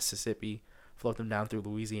down in the Mississippi, float them down through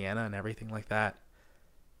Louisiana and everything like that.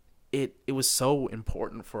 It was so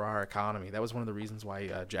important for our economy. That was one of the reasons why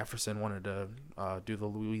Jefferson wanted to do the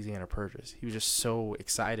Louisiana Purchase. He was just so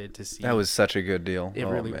excited to see. That was such a good deal. It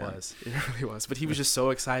really was. It really was. But he was just so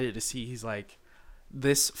excited to see. He's like,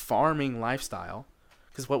 this farming lifestyle.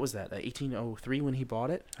 Because what was that? 1803 when he bought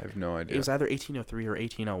it? I have no idea. It was either 1803 or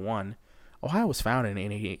 1801. Ohio was founded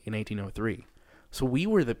in 1803. So we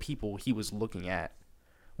were the people he was looking at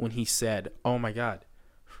when he said, oh my God,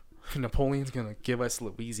 Napoleon's going to give us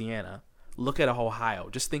Louisiana. Look at Ohio.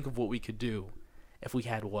 Just think of what we could do if we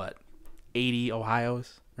had, 80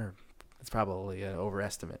 Ohios? Or that's probably an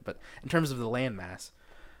overestimate. But in terms of the land mass,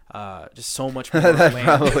 just so much more that land.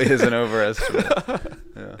 probably is an overestimate.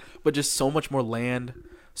 Yeah. But just so much more land,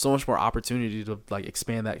 so much more opportunity to like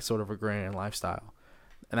expand that sort of agrarian lifestyle.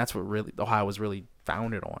 And that's what really Ohio was really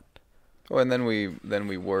founded on. Oh, and then we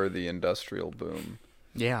were the industrial boom.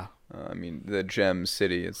 Yeah. I mean, the Gem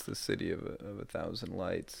City. It's the city of 1,000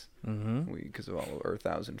 lights. Mm-hmm. Because of all of our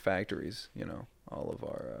 1,000 factories. All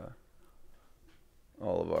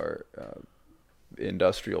of our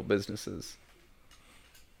industrial businesses.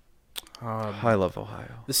 I love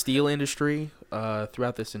Ohio. The steel industry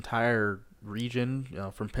throughout this entire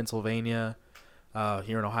region, from Pennsylvania,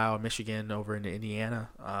 here in Ohio, Michigan, over into Indiana,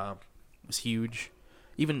 was huge.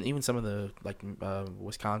 Even some of the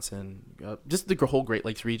Wisconsin, just the whole Great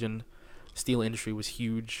Lakes region, steel industry was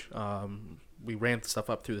huge. We ran stuff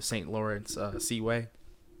up through the St. Lawrence Seaway.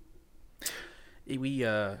 We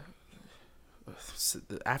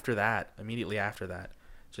immediately after that,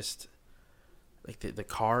 just like the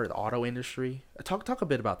auto industry. Talk a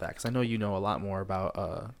bit about that, because I know you know a lot more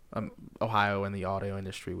about Ohio and the auto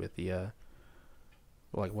industry with the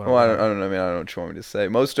like what. Well, I don't know. I don't know what you want me to say.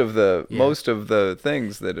 Most of the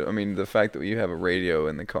things the fact that you have a radio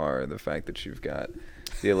in the car, the fact that you've got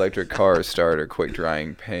the electric car starter, quick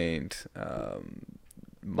drying paint,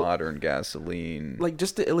 modern gasoline, like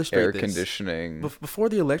just to illustrate air this, conditioning. Before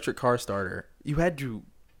the electric car starter, you had to.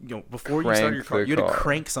 Before you started your car, you had to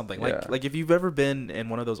crank something. Yeah. Like if you've ever been in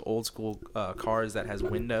one of those old school cars that has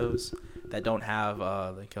windows that don't have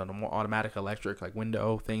like a more automatic electric like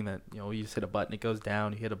window thing that you just hit a button, it goes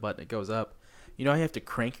down. You hit a button, it goes up. You know how you have to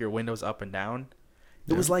crank your windows up and down?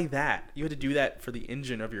 It was like that. You had to do that for the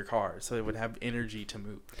engine of your car, so it would have energy to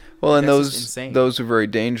move. Well, and That's just insane. those are very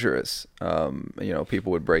dangerous.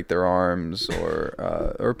 People would break their arms,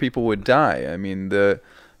 or people would die. I mean, the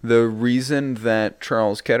reason that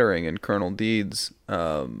Charles Kettering and Colonel Deeds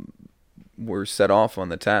were set off on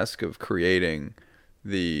the task of creating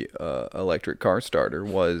the electric car starter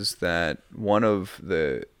was that one of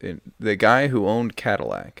the guy who owned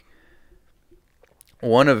Cadillac,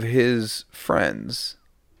 one of his friends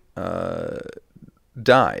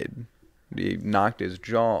died. He knocked his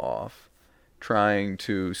jaw off trying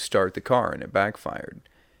to start the car, and it backfired.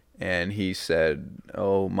 And he said,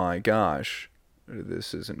 "Oh my gosh,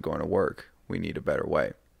 this isn't going to work. We need a better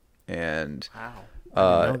way." And Wow.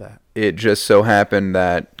 I didn't know that. it just so happened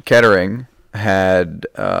that Kettering had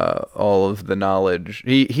all of the knowledge.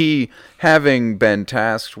 He having been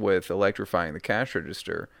tasked with electrifying the cash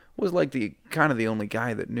register, was like the only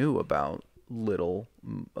guy that knew about little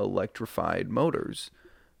electrified motors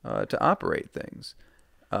to operate things.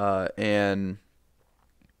 And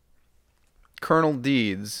Colonel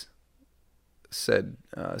Deeds said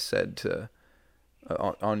to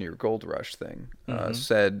on your Gold Rush thing,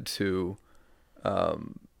 said to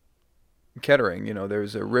Kettering,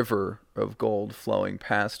 there's a river of gold flowing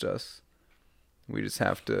past us. We just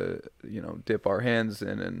have to, dip our hands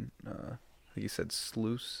in and, I think he said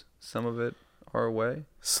sluice some of it our way.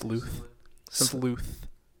 Sleuth.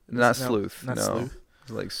 Not sleuth. Not no. sleuth.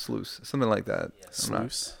 It's like sluice. Something like that.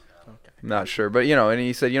 Sluice. Okay. I'm not sure. But, and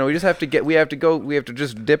he said, we just have to we have to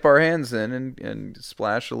just dip our hands in and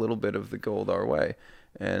splash a little bit of the gold our way.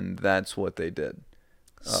 And that's what they did.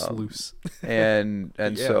 Sluice. And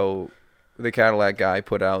Yeah. so the Cadillac guy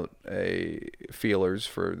put out feelers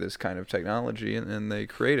for this kind of technology, and they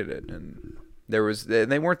created it. And they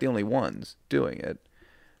weren't the only ones doing it,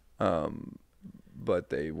 but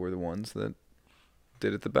they were the ones that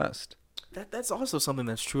did it the best. That's also something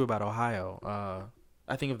that's true about Ohio.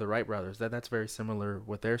 I think of the Wright brothers. That's very similar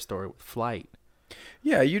with their story with flight.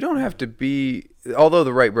 Yeah, you don't have to be, although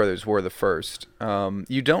the Wright brothers were the first,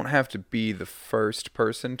 you don't have to be the first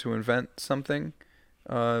person to invent something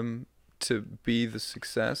to be the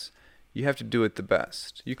success. You have to do it the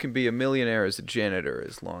best. You can be a millionaire as a janitor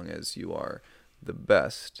as long as you are the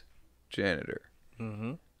best janitor.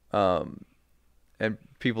 Mm-hmm. And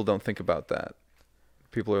people don't think about that.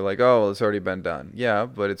 People are like, oh, well, it's already been done. Yeah,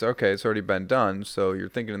 but it's okay. It's already been done, so you're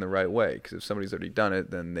thinking in the right way. Because if somebody's already done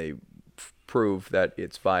it, then they prove that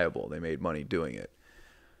it's viable. They made money doing it.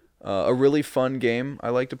 A really fun game I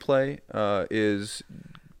like to play is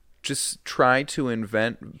just try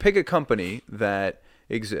to pick a company that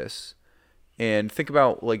exists, and think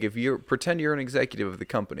about, like, pretend you're an executive of the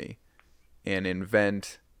company and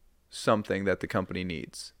invent something that the company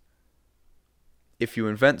needs. If you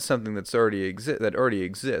invent something that already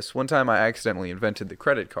exists. One time I accidentally invented the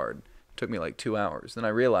credit card. It took me like 2 hours. Then I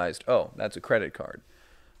realized, oh, that's a credit card.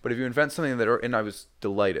 But if you invent something and I was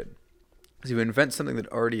delighted. If you invent something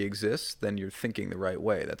that already exists, then you're thinking the right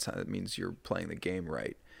way. That means you're playing the game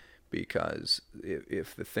right. Because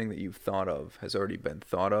if the thing that you've thought of has already been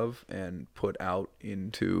thought of and put out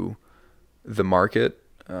into the market,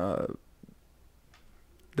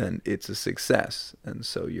 then it's a success. And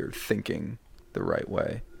so you're thinking the right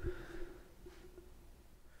way.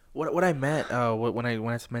 What I meant when I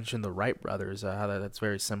mentioned the Wright brothers, how that's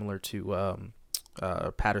very similar to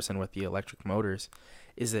Patterson with the electric motors,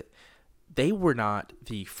 is that they were not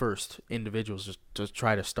the first individuals to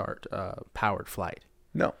try to start powered flight.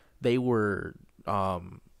 No. They were,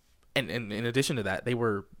 and in addition to that, they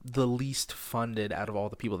were the least funded out of all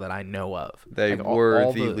the people that I know of. They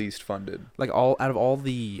were the least funded. Like out of all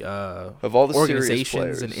the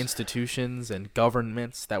organizations and institutions and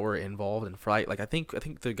governments that were involved in flight. Like I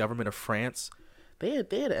think the government of France, they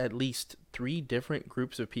had at least 3 different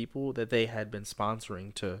groups of people that they had been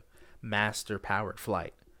sponsoring to master powered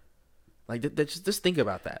flight. Like just think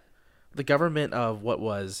about that. The government of what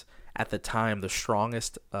was at the time the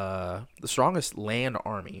strongest land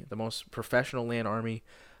army, the most professional land army,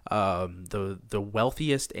 the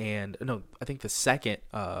wealthiest I think the second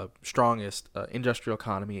strongest industrial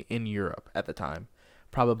economy in Europe at the time,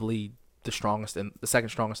 probably the second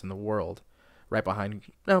strongest in the world, right behind,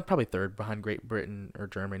 probably third behind Great Britain or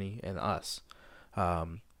Germany and us.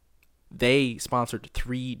 They sponsored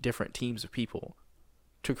 3 different teams of people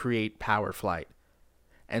to create powered flight.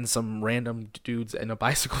 And some random dudes in a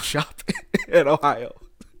bicycle shop in Ohio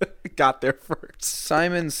got there first.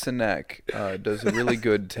 Simon Sinek does a really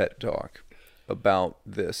good TED Talk about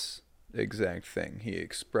this exact thing. He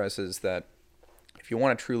expresses that if you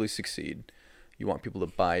want to truly succeed, you want people to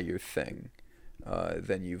buy your thing,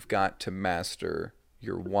 then you've got to master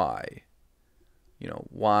your why.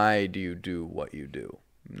 Why do you do what you do?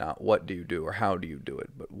 Not what do you do or how do you do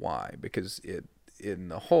it, but why? Because in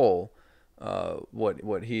the whole,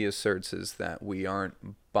 what he asserts is that we aren't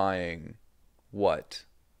buying what,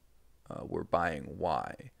 we're buying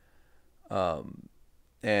why.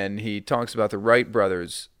 And he talks about the Wright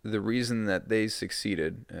brothers. The reason that they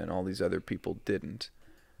succeeded and all these other people didn't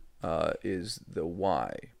is the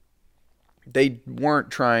why. They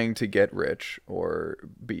weren't trying to get rich or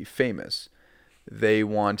be famous. They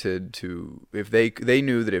wanted to, if they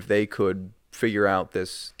knew that if they could figure out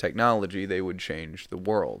this technology, they would change the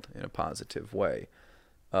world in a positive way.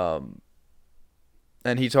 And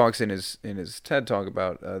he talks in his TED Talk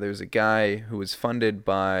about there's a guy who was funded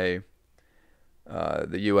by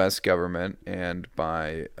the U.S. government and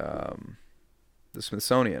by the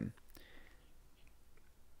Smithsonian.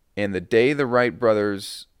 And the day the Wright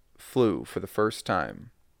brothers flew for the first time,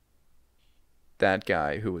 that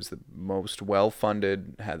guy, who was the most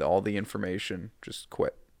well-funded, had all the information, just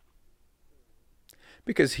quit.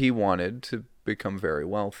 Because he wanted to become very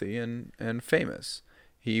wealthy and famous.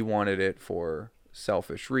 He wanted it for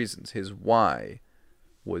selfish reasons. His why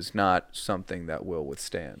was not something that will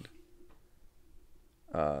withstand.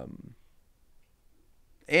 And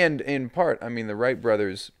in part, I mean, the Wright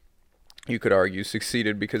brothers, you could argue,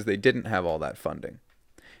 succeeded because they didn't have all that funding.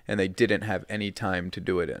 And they didn't have any time to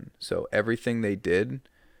do it in. So everything they did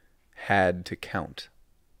had to count.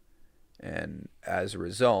 And as a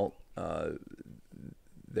result,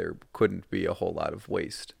 there couldn't be a whole lot of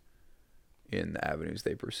waste in the avenues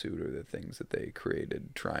they pursued or the things that they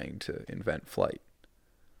created trying to invent flight.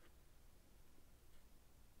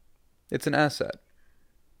 It's an asset.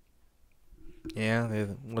 Yeah,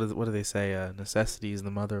 what do they say? Necessity is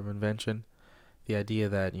the mother of invention. The idea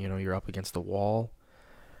that, you're up against the wall.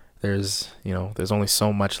 There's only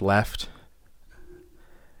so much left.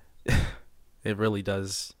 It really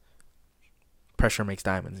does. Pressure makes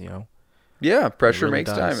diamonds, Yeah, pressure really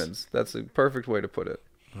makes does. diamonds. That's a perfect way to put it.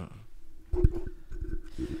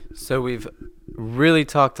 So we've really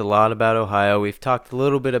talked a lot about Ohio. We've talked a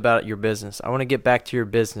little bit about your business. I want to get back to your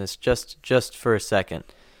business just for a second.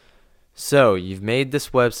 So you've made this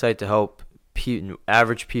website to help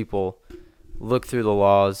average people look through the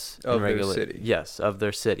laws Of and their city. Yes, of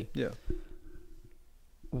their city. Yeah.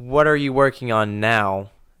 What are you working on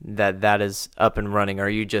now that is up and running? Are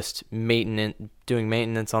you just doing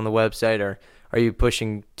maintenance on the website, or are you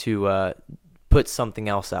pushing to put something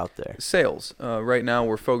else out there? Sales. Right now,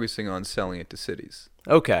 we're focusing on selling it to cities.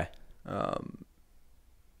 Okay.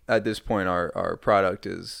 At this point, our product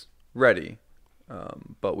is ready,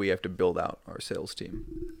 but we have to build out our sales team.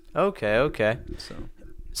 Okay. So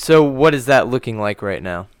So what is that looking like right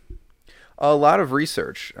now? a lot of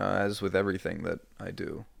research, as with everything that I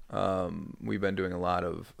do. We've been doing a lot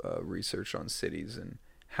of research on cities and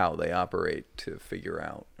how they operate to figure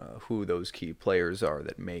out who those key players are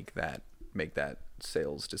that make that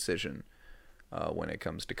sales decision when it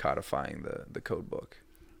comes to codifying the code book.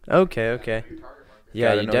 Okay.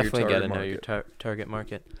 Yeah, Gotta you know your definitely got to target know your target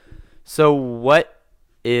market. So what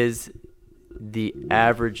is the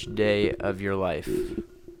average day of your life?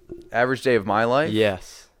 Average day of my life?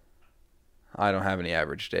 Yes. I don't have any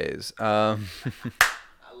average days. I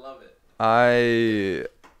love it. I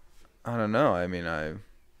don't know. I mean, I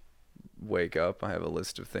wake up. I have a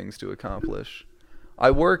list of things to accomplish.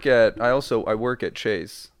 I work at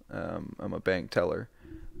Chase. I'm a bank teller.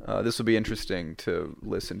 This will be interesting to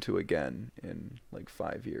listen to again in like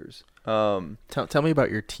 5 years. Tell me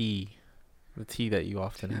about your tea, the tea that you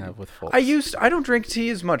often have with folks. I don't drink tea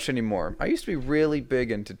as much anymore. I used to be really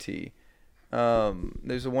big into tea.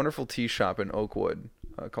 There's a wonderful tea shop in Oakwood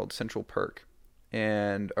called Central Perk,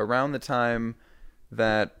 and around the time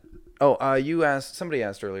that somebody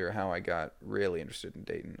asked earlier how I got really interested in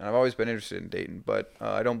Dayton. And I've always been interested in Dayton, but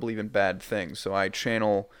I don't believe in bad things, so I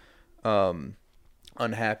channel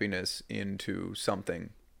unhappiness into something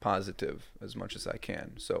positive as much as I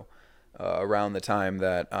can. So around the time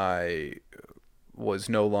that I was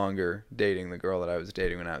no longer dating the girl that I was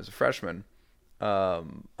dating when I was a freshman,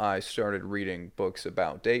 I started reading books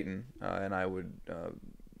about Dayton, and I would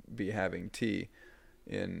be having tea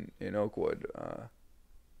in Oakwood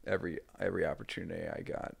every opportunity I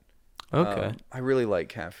got. Okay. I really like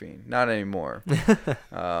caffeine. Not anymore.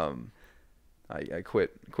 I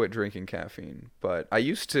quit drinking caffeine, but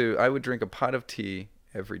I would drink a pot of tea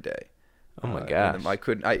every day. Oh my gosh.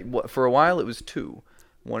 For a while it was 2,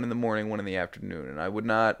 one in the morning, one in the afternoon, and I would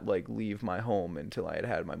not like leave my home until I had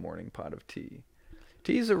had my morning pot of tea.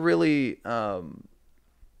 Tea is a really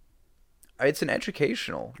it's an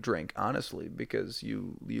educational drink, honestly, because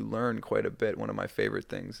you learn quite a bit. One of my favorite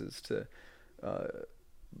things is to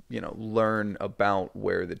learn about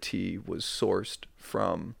where the tea was sourced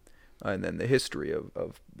from, and then the history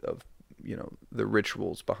of the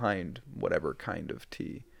rituals behind whatever kind of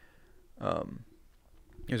tea.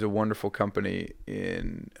 There's a wonderful company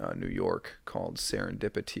in New York called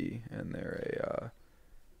Serendipity, and they're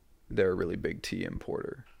a really big tea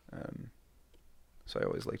importer. So I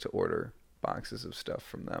always like to order boxes of stuff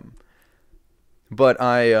from them. But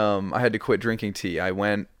I had to quit drinking tea. I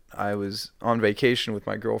was on vacation with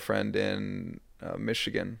my girlfriend in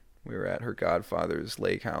Michigan. We were at her godfather's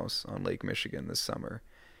lake house on Lake Michigan this summer,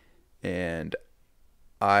 and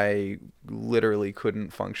I literally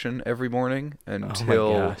couldn't function every morning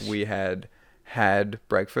until we had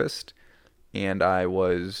breakfast, and I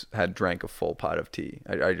had drank a full pot of tea.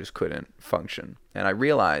 I just couldn't function, and I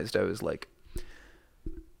realized, I was like,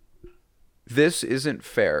 this isn't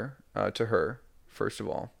fair to her, first of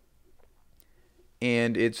all,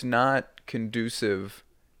 and it's not conducive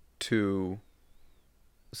to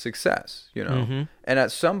success, Mm-hmm. And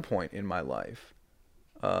at some point in my life,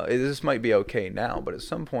 this might be okay now, but at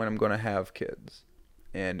some point I'm going to have kids,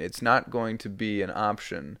 and it's not going to be an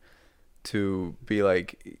option to be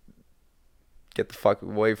like, get the fuck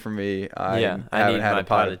away from me. I haven't had a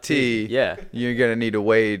pot of tea. Yeah. You're going to need to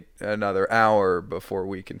wait another hour before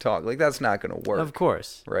we can talk. Like, that's not going to work. Of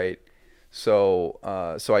course. Right? So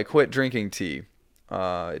I quit drinking tea.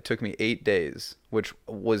 It took me 8 days, which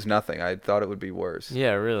was nothing. I thought it would be worse.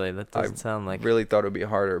 Yeah, really. That doesn't sound like... really thought it would be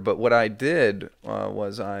harder. But what I did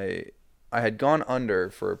was I had gone under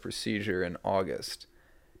for a procedure in August.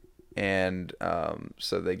 And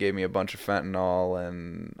so they gave me a bunch of fentanyl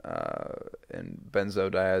and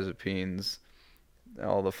benzodiazepines,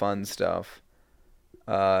 all the fun stuff.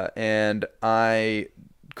 And I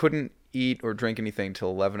couldn't eat or drink anything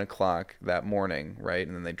till 11 o'clock that morning, right?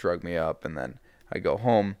 And then they drug me up, and then I go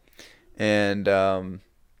home. And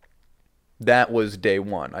that was day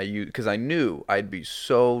one. Because I knew I'd be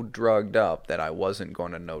so drugged up that I wasn't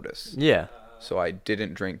going to notice. Yeah. So I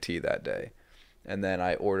didn't drink tea that day. And then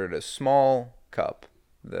I ordered a small cup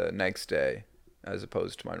the next day as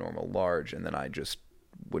opposed to my normal large. And then I just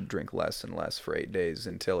would drink less and less for 8 days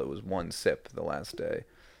until it was one sip the last day.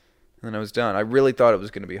 And then I was done. I really thought it was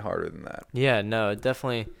going to be harder than that. Yeah, no, it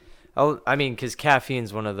definitely... I mean, because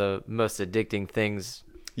caffeine's one of the most addicting things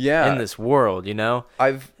in this world,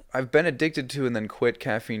 I've been addicted to and then quit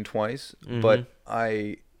caffeine twice, Mm-hmm. but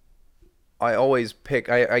I always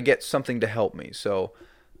I get something to help me. So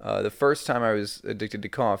the first time I was addicted to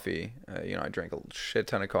coffee, I drank a shit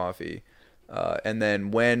ton of coffee. And then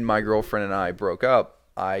when my girlfriend and I broke up,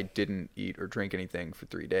 I didn't eat or drink anything for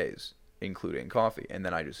 3 days, including coffee. And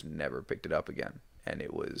then I just never picked it up again. And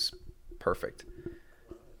it was perfect.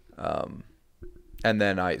 And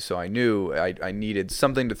then I knew I needed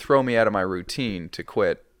something to throw me out of my routine to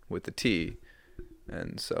quit with the tea.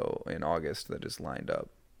 And so in August, that just lined up.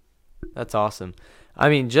 That's awesome. I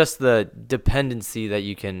mean, just the dependency that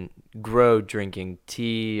you can grow drinking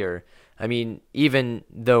tea, or, I mean, even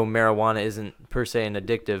though marijuana isn't per se an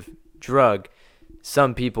addictive drug,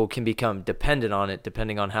 some people can become dependent on it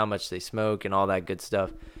depending on how much they smoke and all that good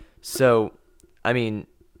stuff. So, I mean,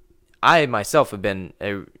 I myself have been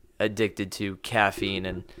addicted to caffeine,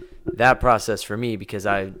 and that process for me, because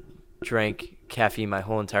I drank caffeine my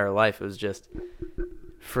whole entire life, it was just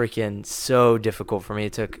freaking so difficult for me.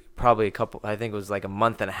 It took probably I think it was like a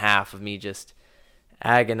month and a half of me just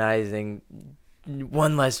agonizing,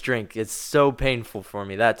 one less drink. It's so painful for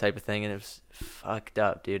me, that type of thing, and it was fucked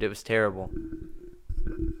up, dude. It was terrible.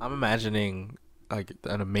 I'm imagining like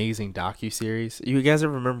an amazing docuseries. You guys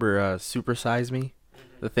ever remember Super Size Me?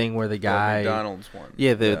 The thing where the guy... McDonald's one.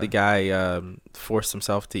 Yeah, the guy forced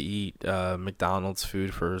himself to eat McDonald's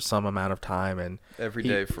food for some amount of time, and Every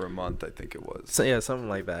day for a month, I think it was. So, yeah, something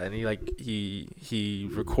like that. And he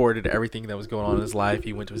recorded everything that was going on in his life.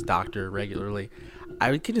 He went to his doctor regularly.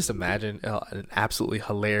 I can just imagine an absolutely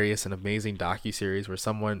hilarious and amazing docuseries where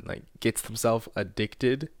someone like gets themselves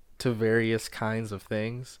addicted to various kinds of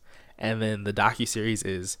things, and then the docuseries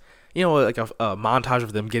is, like a montage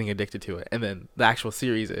of them getting addicted to it, and then the actual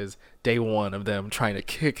series is day one of them trying to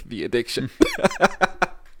kick the addiction.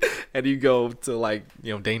 And you go to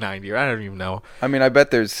day 90, or I don't even know. I mean, I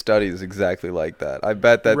bet there's studies exactly like that. I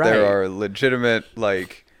bet that there Right. are legitimate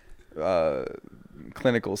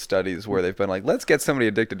clinical studies where they've been like, let's get somebody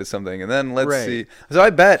addicted to something, and then let's Right. see. So I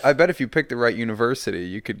bet if you pick the right university,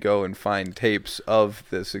 you could go and find tapes of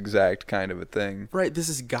this exact kind of a thing. Right, this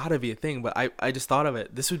has got to be a thing, but I just thought of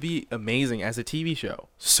it. This would be amazing as a TV show.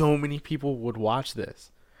 So many people would watch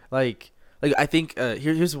this. Like I think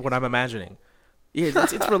here's what I'm imagining. Yeah,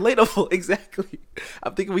 it's relatable. Exactly.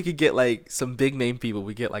 I'm thinking we could get like some big name people.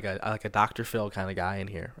 We get like a Dr. Phil kind of guy in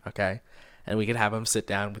here, okay? And we could have him sit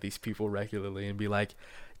down with these people regularly and be like,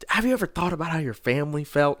 have you ever thought about how your family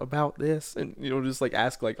felt about this? And just like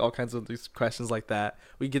ask like all kinds of these questions like that.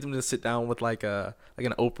 We get them to sit down with like an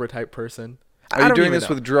Oprah type person. Are you doing this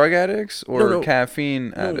with drug addicts or No.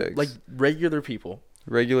 caffeine addicts? Like regular people.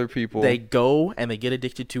 Regular people. They go and they get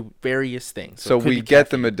addicted to various things. So it could we be get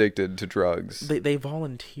caffeine. them addicted to drugs. They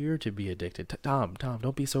volunteer to be addicted. Tom,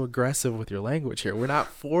 don't be so aggressive with your language here. We're not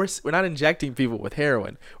injecting people with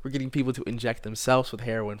heroin. We're getting people to inject themselves with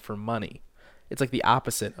heroin for money. It's like the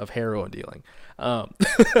opposite of heroin dealing.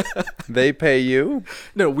 They pay you?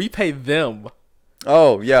 No, we pay them.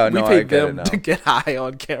 Oh, yeah, no, we pay I get it them now. to get high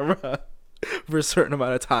on camera for a certain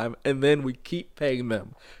amount of time, and then we keep paying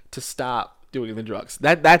them to stop doing the drugs.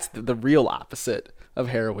 That's the real opposite of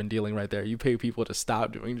heroin dealing right there. You pay people to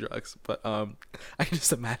stop doing drugs. But I can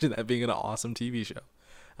just imagine that being an awesome TV show.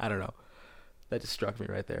 I don't know. That just struck me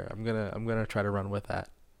right there. I'm gonna try to run with that.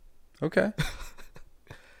 Okay.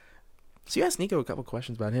 So you asked Nico a couple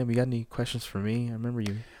questions about him. You got any questions for me? I remember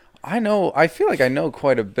you. I feel like I know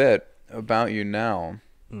quite a bit about you now.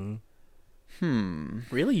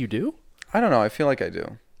 Really, you do? I don't know. I feel like I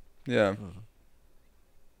do. Yeah.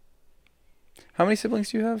 How many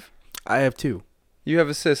siblings do you have? I have two. You have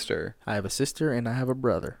a sister. I have a sister and I have a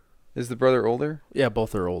brother. Is the brother older? Yeah,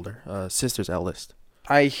 both are older. Sister's eldest.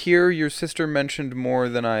 I hear your sister mentioned more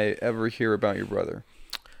than I ever hear about your brother.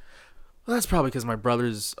 Well, that's probably because my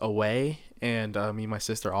brother's away, and me and my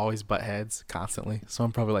sister always butt heads constantly. So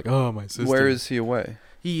I'm probably like, oh, my sister. Where is he away?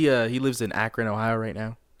 He lives in Akron, Ohio right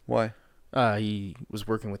now. Why? He was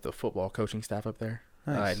working with the football coaching staff up there.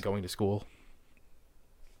 Nice. And going to school.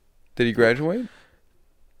 Did he graduate?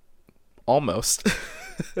 Almost.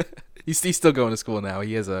 He's still going to school now.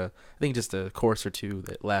 He has I think just a course or two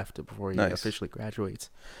that left before he Nice. officially graduates.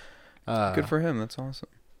 Good for him. That's awesome.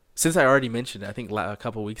 Since I already mentioned it, I think a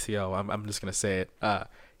couple weeks ago, I'm just gonna say it.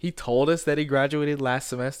 He told us that he graduated last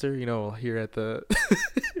semester. Here at the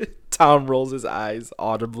Tom rolls his eyes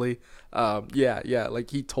audibly. Yeah.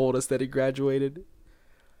 Like he told us that he graduated,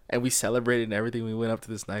 and we celebrated and everything. We went up to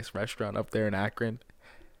this nice restaurant up there in Akron,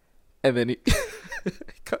 and then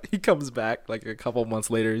he comes back like a couple months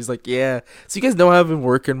later. He's like, yeah, so you guys know I've been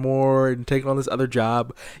working more and taking on this other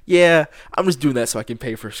job. Yeah, I'm just doing that so I can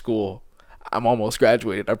pay for school. I'm almost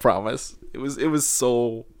graduated, I promise. It was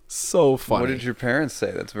so funny. What did your parents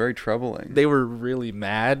say? That's very troubling. They were really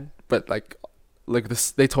mad, but like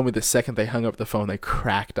this, they told me the second they hung up the phone, they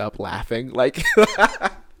cracked up laughing. Like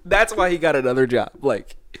that's why he got another job.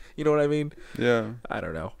 Like, you know what I mean? Yeah. I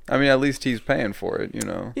don't know. I mean, at least he's paying for it,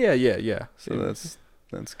 Yeah. So that's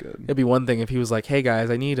good. It'd be one thing if he was like, "Hey guys,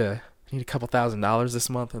 I need a couple $1,000s this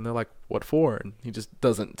month," and they're like, "What for?" And he just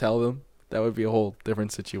doesn't tell them. That would be a whole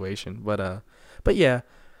different situation. But yeah,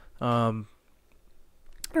 I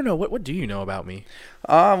don't know. What do you know about me?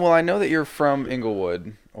 Well, I know that you're from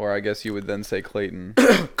Inglewood, or I guess you would then say Clayton.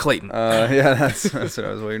 Clayton. Yeah, that's what I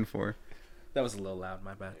was waiting for. That was a little loud.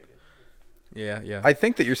 My bad. Yeah. I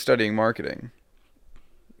think that you're studying marketing.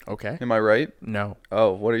 Okay. Am I right? No.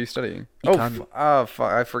 Oh, what are you studying? Econ.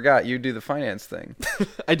 I forgot. You do the finance thing.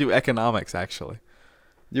 I do economics, actually.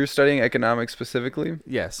 You're studying economics specifically?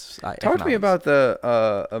 Yes. Talk to me about the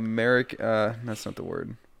that's not the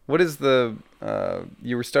word. What is the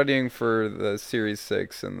you were studying for the Series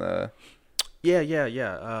 6 and the Yeah.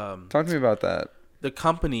 Talk to me about that. The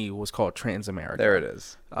company was called Transamerica. There it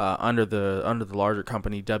is. Under the larger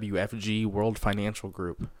company WFG World Financial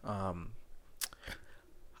Group.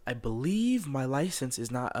 I believe my license is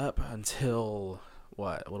not up until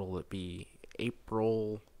what'll it be?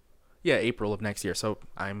 April. Yeah, April of next year. So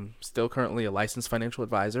I'm still currently a licensed financial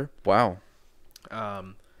advisor. Wow.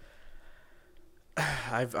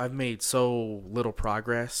 I've made so little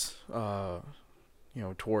progress,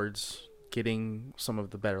 towards getting some of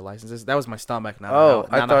the better licenses. That was my stomach. Not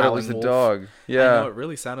I thought it was the dog. Yeah. I know, it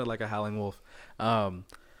really sounded like a howling wolf.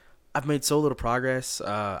 I've made so little progress.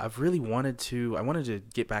 I've really wanted to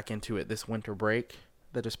get back into it this winter break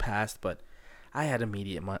that just passed, but I had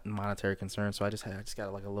immediate monetary concerns, so I just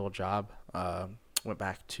got like a little job. Went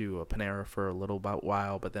back to Panera for a little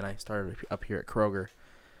while, but then I started up here at Kroger.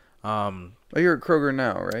 You're at Kroger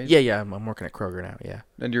now, right? Yeah, I'm working at Kroger now. Yeah.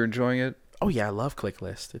 And you're enjoying it? Oh yeah, I love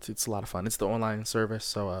ClickList. It's a lot of fun. It's the online service.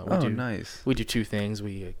 So Nice. we do two things.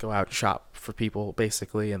 We go out and shop for people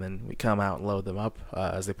basically, and then we come out and load them up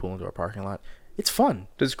as they pull into our parking lot. It's fun.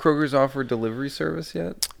 Does Kroger's offer delivery service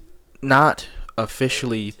yet? Not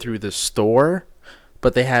officially through the store,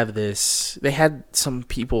 but they have this. They had some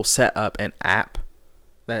people set up an app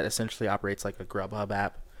that essentially operates like a Grubhub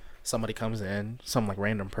app. Somebody comes in, some like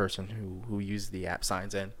random person who uses the app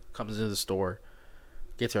signs in, comes into the store,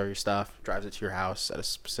 gets all your stuff, drives it to your house at a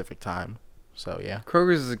specific time. So yeah.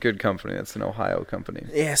 Kroger's is a good company. That's an Ohio company.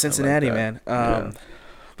 Yeah, Cincinnati, that. man. Yeah.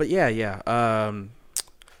 But yeah.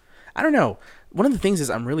 I don't know. One of the things is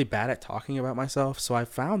I'm really bad at talking about myself, so I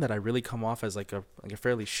found that I really come off as like a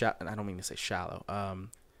fairly and I don't mean to say shallow,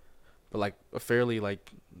 but like a fairly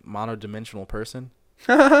like monodimensional person.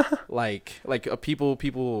 like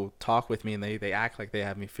people talk with me and they act like they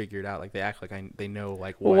have me figured out, like they act like they know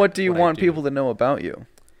like what do you want people to know about you?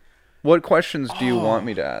 What questions do you want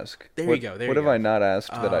me to ask? There you go. What have I not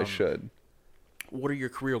asked that I should? What are your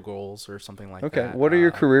career goals or something like that? Okay. What are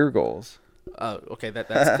your career goals? Okay,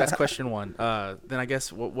 that's question one. Then I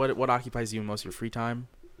guess what occupies you in most of your free time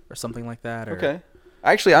or something like that? Or... Okay.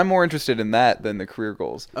 Actually, I'm more interested in that than the career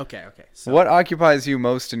goals. Okay. So, what occupies you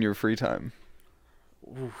most in your free time?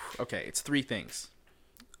 Okay, it's three things.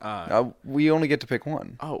 We only get to pick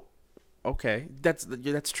one. Oh, okay. That's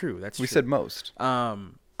true. We said most.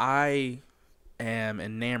 I am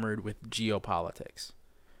enamored with geopolitics.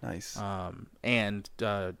 Nice. And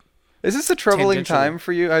is this a troubling tangentially- time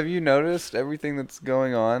for you? Have you noticed everything that's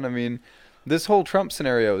going on? I mean, this whole Trump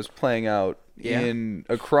scenario is playing out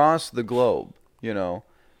across the globe. You know,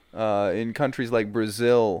 in countries like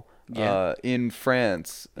Brazil. Yeah. In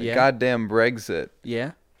France, Yeah. goddamn Brexit.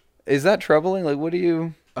 Yeah. Is that troubling? Like, what do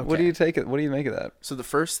you Okay. take it? What do you make of that? So the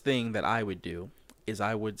first thing that I would do is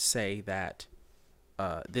I would say that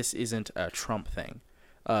this isn't a Trump thing.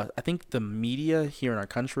 I think the media here in our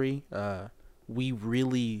country, we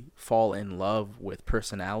really fall in love with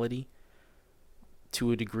personality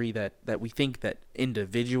to a degree that we think that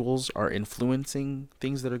individuals are influencing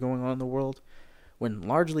things that are going on in the world, when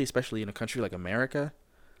largely, especially in a country like America,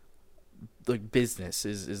 like business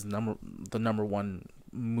is the number one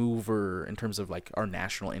mover in terms of like our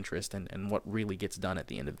national interest and what really gets done at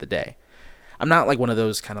the end of the day. I'm not like one of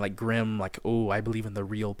those kind of like grim, like, oh, I believe in the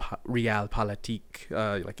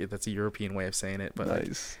realpolitik, like that's a European way of saying it, but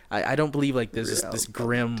Nice. like, I don't believe like there's this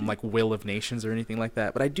grim like will of nations or anything like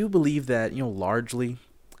that. But I do believe that, you know, largely,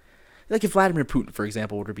 like if Vladimir Putin, for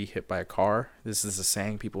example, were to be hit by a car, this is a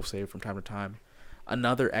saying people say from time to time,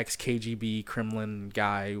 another ex-KGB Kremlin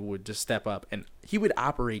guy would just step up and he would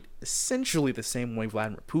operate essentially the same way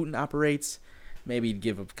Vladimir Putin operates. Maybe he'd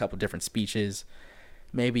give a couple different speeches.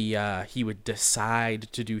 Maybe he would decide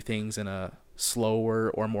to do things in a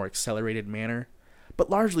slower or more accelerated manner. But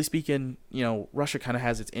largely speaking, you know, Russia kind of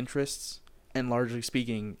has its interests. And largely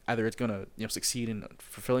speaking, either it's going to succeed in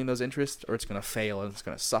fulfilling those interests or it's going to fail and it's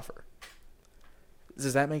going to suffer.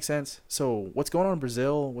 Does that make sense? So what's going on in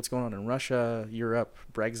Brazil, what's going on in Russia, Europe,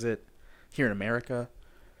 Brexit, here in America?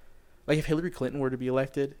 Like if Hillary Clinton were to be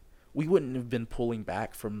elected, we wouldn't have been pulling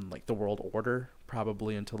back from like the world order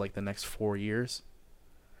probably until like the next 4 years.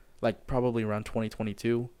 Like probably around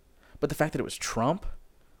 2022. But the fact that it was Trump,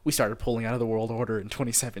 we started pulling out of the world order in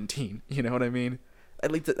 2017. You know what I mean?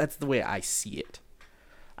 At least that's the way I see it.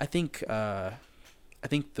 I think the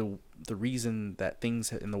reason that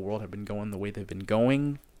things in the world have been going the way they've been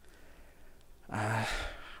going, the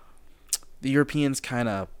Europeans kind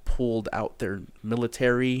of pulled out their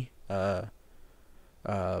military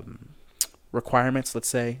requirements. Let's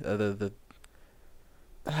say let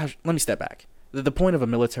me step back. The point of a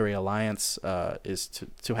military alliance is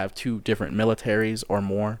to have two different militaries or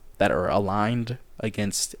more that are aligned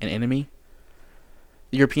against an enemy.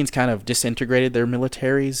 The Europeans kind of disintegrated their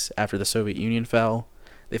militaries after the Soviet Union fell.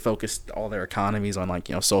 They focused all their economies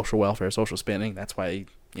on social welfare, social spending. That's why,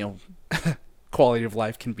 quality of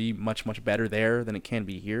life can be much, much better there than it can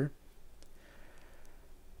be here.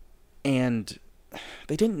 And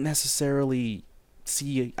they didn't necessarily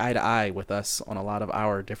see eye to eye with us on a lot of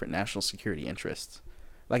our different national security interests.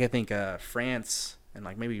 Like I think France and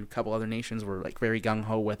like maybe a couple other nations were like very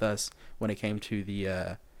gung-ho with us when it came to the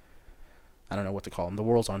I don't know what to call them, the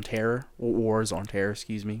wars on terror,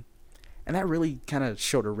 excuse me. And that really kind of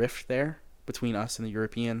showed a rift there between us and the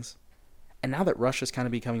Europeans. And now that Russia's kind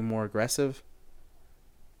of becoming more aggressive,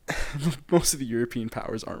 most of the European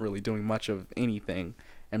powers aren't really doing much of anything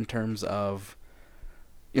in terms of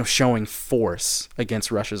showing force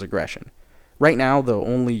against Russia's aggression. Right now, the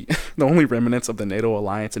only remnants of the NATO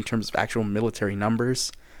alliance in terms of actual military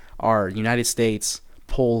numbers are United States,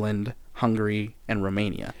 Poland, Hungary, and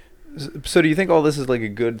Romania. So do you think all this is like a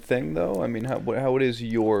good thing, though? I mean, how is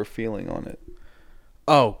your feeling on it?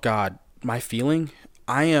 Oh God, my feeling.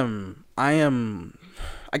 I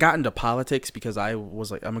got into politics because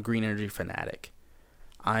I'm a green energy fanatic.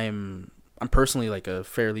 I'm personally like a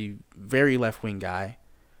very left-wing guy.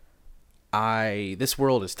 This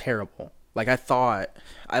world is terrible. Like, I thought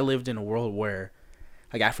I lived in a world where,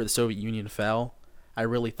 like, after the Soviet Union fell, I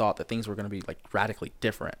really thought that things were going to be like radically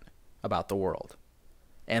different about the world,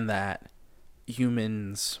 and that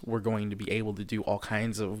humans were going to be able to do all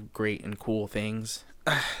kinds of great and cool things.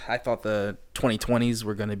 I thought the 2020s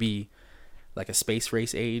were going to be like a space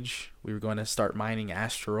race age. We were going to start mining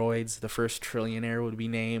asteroids. The first trillionaire would be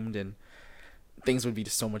named, and things would be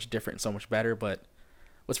just so much different and so much better. But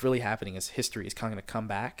what's really happening is history is kind of going to come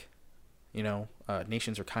back. You know,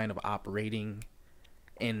 nations are kind of operating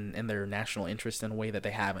in their national interest in a way that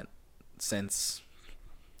they haven't since,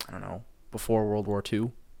 I don't know, before World War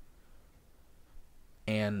II.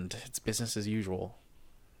 And it's business as usual,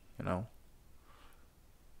 you know.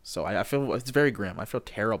 So I feel it's very grim. I feel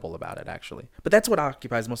terrible about it, actually. But that's what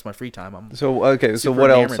occupies most of my free time. So super what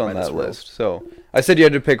else enamored on by this that world. list? So I said you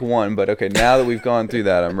had to pick one, but okay, now that we've gone through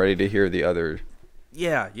that, I'm ready to hear the other.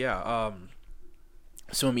 Yeah.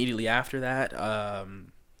 So immediately after that,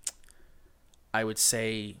 I would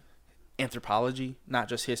say anthropology, not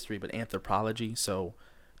just history, but anthropology. So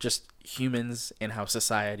just humans and how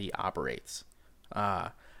society operates.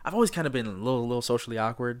 I've always kind of been a little socially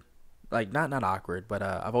awkward. Like, not awkward, but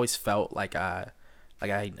I've always felt like I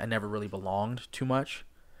never really belonged too much.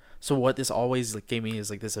 So what this always gave me is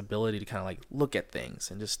like this ability to kind of like look at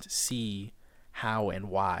things and just see how and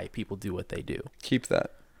why people do what they do. Keep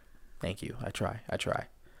that. Thank you. I try.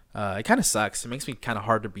 It kind of sucks. It makes me kind of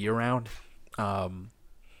hard to be around,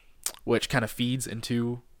 which kind of feeds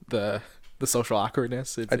into the social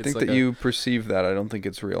awkwardness. I think that you perceive that. I don't think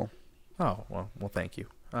it's real. Oh, well, thank you.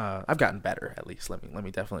 I've gotten better, at least. Let me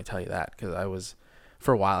definitely tell you that, because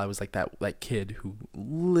for a while I was like that kid who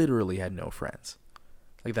literally had no friends.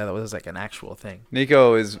 Like that was like an actual thing.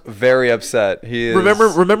 Nico is very upset. He is.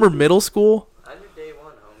 Remember middle school? I'm your day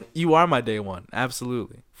one, homie. You are my day one,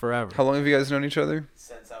 absolutely, forever. How long have you guys known each other?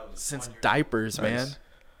 Since diapers, Nice. man.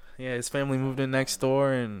 Yeah, his family moved in next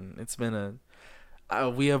door, and it's been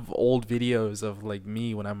we have old videos of like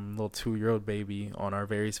me when I'm a little 2-year-old baby on our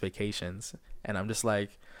various vacations, and I'm just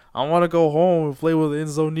like, I want to go home and play with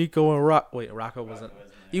Enzo, Nico, and Rocco wasn't.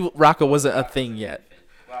 Rocco wasn't a thing yet.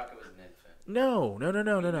 Rocco was an infant. No. There when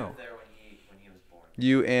he was born.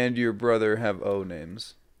 You and your brother have O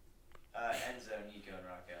names. Enzo, Nico, and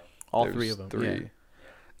Rocco. All There's three of them. Three.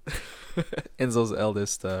 Yeah. Enzo's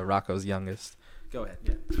eldest, Rocco's youngest. Go ahead.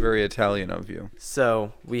 Yeah. It's very Italian of you.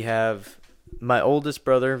 So we have my oldest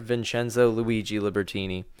brother, Vincenzo Luigi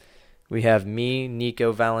Libertini. We have me,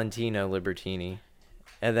 Nico Valentino Libertini.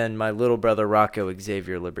 And then my little brother, Rocco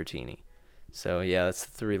Xavier Libertini. So, yeah, that's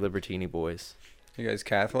the 3 Libertini boys. You guys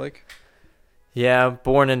Catholic? Yeah,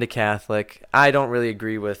 born into Catholic. I don't really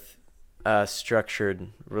agree with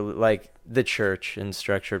like the church and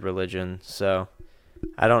structured religion. So,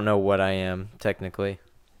 I don't know what I am, technically.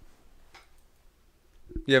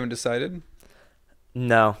 You haven't decided?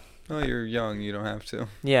 No. Oh, you're young. You don't have to.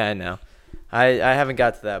 Yeah, I know. I haven't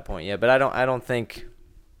got to that point yet, but I don't think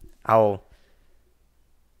I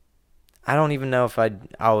don't even know if I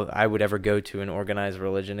would ever go to an organized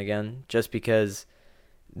religion again, just because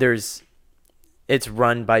it's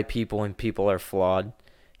run by people and people are flawed,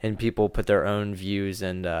 and people put their own views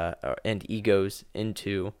and egos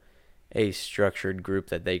into a structured group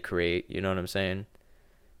that they create. You know what I'm saying?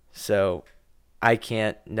 So I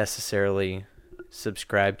can't necessarily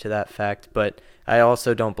subscribe to that fact, but I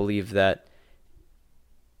also don't believe that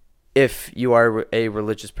if you are a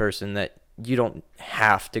religious person that you don't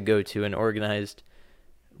have to go to an organized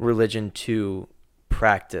religion to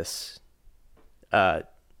practice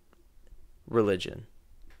religion.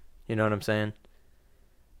 You know what I'm saying?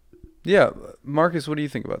 Yeah. Marcus, what do you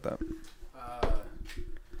think about that?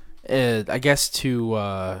 I guess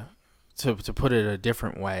to put it a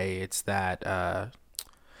different way, it's that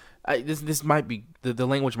this might be the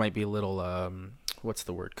language might be a little what's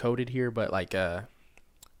the word, coded here, but like you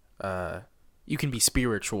can be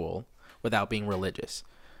spiritual without being religious.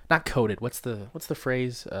 Not coded. What's the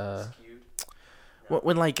phrase?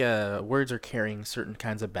 When like words are carrying certain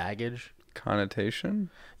kinds of baggage. Connotation?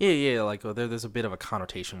 Yeah. Like there's a bit of a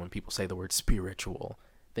connotation when people say the word spiritual.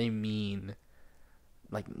 They mean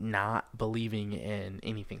like not believing in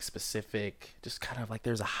anything specific. Just kind of like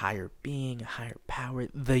there's a higher being, a higher power,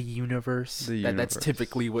 the universe. That's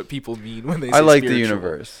typically what people mean when they say I like spiritual. the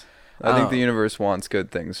universe. I think the universe wants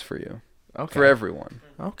good things for you. Okay. for everyone.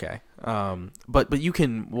 Okay. But you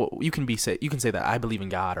can you can say that I believe in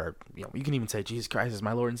God, or you can even say Jesus Christ is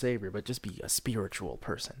my Lord and Savior, but just be a spiritual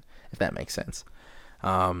person, if that makes sense.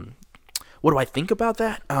 What do I think about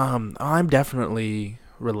that? I'm definitely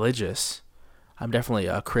religious. I'm definitely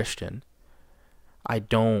a Christian. I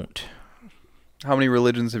don't. How many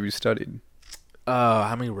religions have you studied?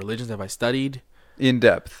 How many religions have I studied? In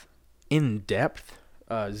depth. In depth,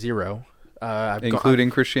 0. Including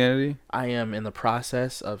Christianity? I am in the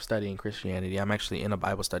process of studying Christianity. I'm actually in a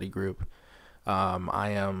Bible study group. I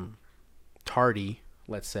am tardy,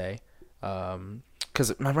 let's say,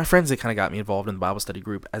 because my friends, they kind of got me involved in the Bible study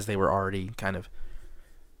group as they were already kind of,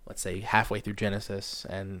 let's say, halfway through Genesis,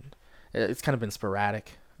 and it's kind of been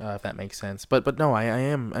sporadic, if that makes sense. But no, I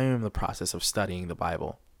am in the process of studying the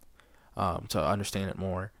Bible, to understand it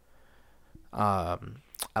more. I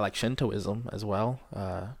like Shintoism as well,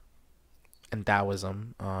 and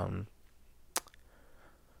Taoism. I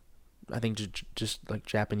think just like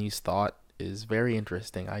Japanese thought is very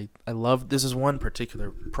interesting. I love, this is one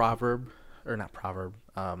particular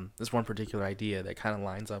this one particular idea that kind of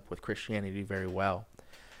lines up with Christianity very well.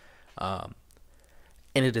 And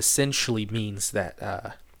it essentially means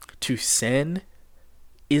that to sin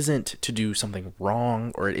isn't to do something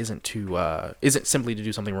wrong, or it isn't simply to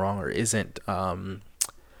do something wrong, or it isn't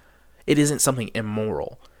something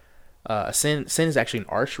immoral. Sin is actually an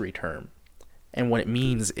archery term, and what it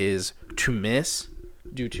means is to miss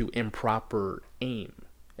due to improper aim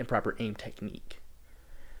technique.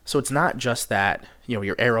 So it's not just that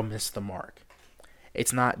your arrow missed the mark.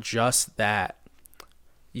 It's not just that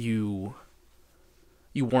you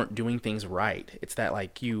weren't doing things right. It's that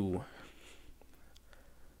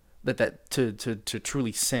to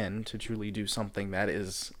truly sin, to truly do something that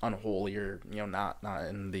is unholy, or not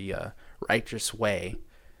in the righteous way,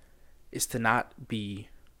 is to not be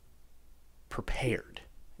prepared,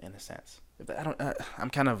 in a sense. I'm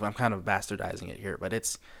kind of bastardizing it here, but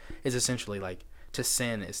it's essentially like, to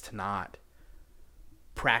sin is to not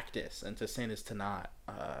practice, and to sin is to not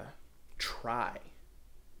try.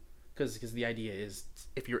 Because the idea is,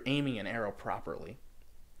 if you're aiming an arrow properly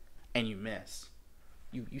and you miss,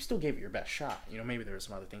 you still gave it your best shot. Maybe there were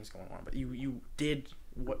some other things going on, but you did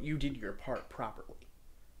your part properly.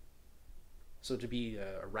 So to be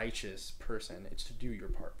a righteous person, it's to do your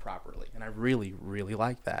part properly, and I really, really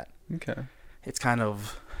like that. Okay. It's kind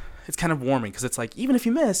of warming, because it's like, even if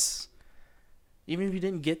you miss, even if you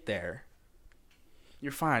didn't get there,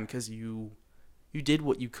 you're fine, because you did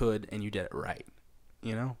what you could and you did it right.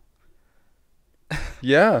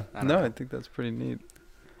 Yeah. I don't know. I think that's pretty neat.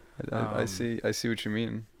 I see what you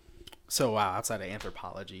mean. So outside of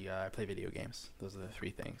anthropology, I play video games. Those are the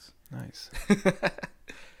 3 things. Nice.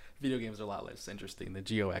 Video games are a lot less interesting than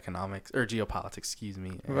geopolitics, excuse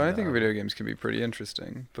me. Well, I think video games can be pretty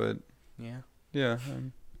interesting, but yeah.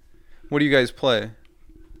 What do you guys play?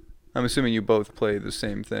 I'm assuming you both play the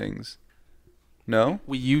same things. No?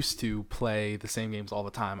 We used to play the same games all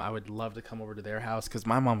the time. I would love to come over to their house, because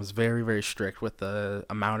my mom was very, very strict with the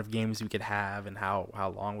amount of games we could have and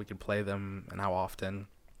how long we could play them and how often.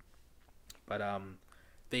 But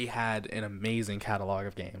they had an amazing catalog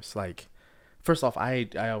of games. Like, first off, I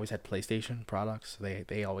always had PlayStation products.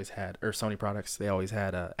 They always had, or Sony products. They always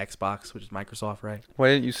had Xbox, which is Microsoft, right? Why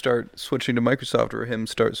didn't you start switching to Microsoft, or him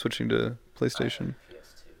start switching to PlayStation?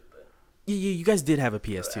 Yeah, you guys did have a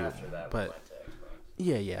PS2, but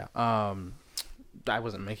yeah. I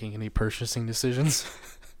wasn't making any purchasing decisions.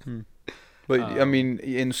 But I mean,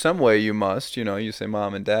 in some way you must. You say,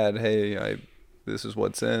 Mom and Dad, hey, this is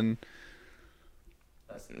what's in.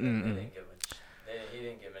 He didn't give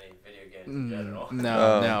any video games in general.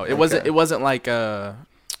 No. It wasn't like let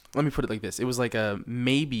me put it like this. It was like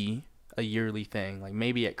maybe a yearly thing. Like,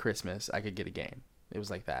 maybe at Christmas I could get a game. It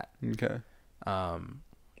was like that. Okay.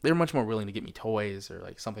 They were much more willing to get me toys, or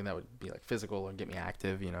like something that would be like physical and get me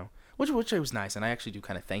active, which was nice, and I actually do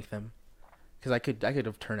kind of thank them, because I could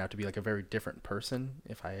have turned out to be like a very different person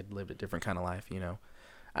if I had lived a different kind of life,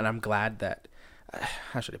 and I'm glad that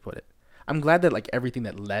how should I put it? I'm glad that like everything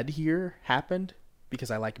that led here happened, because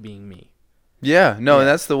I like being me. Yeah, no, Yeah.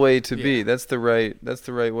 that's the way to be. Yeah. That's the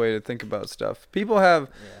right way to think about stuff. People have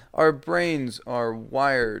our brains are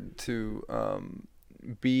wired to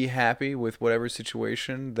be happy with whatever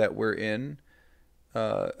situation that we're in,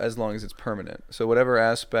 as long as it's permanent. So whatever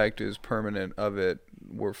aspect is permanent of it,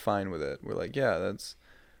 we're fine with it. We're like, yeah, that's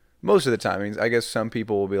most of the time. I mean, I guess some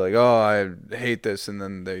people will be like, oh, I hate this, and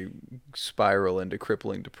then they spiral into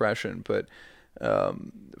crippling depression. But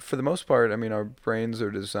for the most part, I mean, our brains are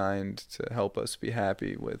designed to help us be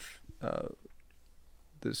happy with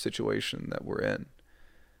the situation that we're in.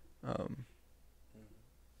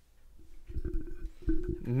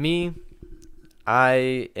 Me,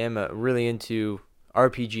 I am really into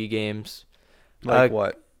RPG games. Like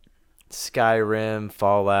what? Skyrim,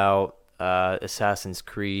 Fallout, Assassin's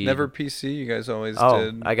Creed. Never PC. You guys always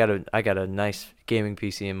did. I got a nice gaming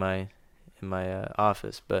PC in my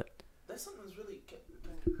office, but That's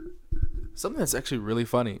something that's actually really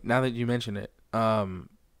funny. Now that you mention it,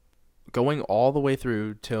 going all the way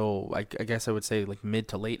through till like I guess I would say like mid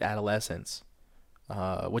to late adolescence,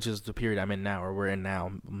 which is the period I'm in now, or we're in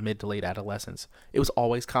now, mid to late adolescence. It was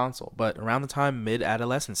always console, but around the time mid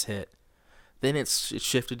adolescence hit, then it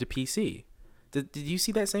shifted to PC. Did you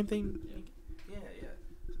see that same thing? Yeah.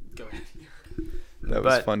 Go ahead. That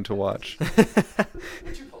was fun to watch.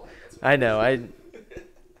 I know.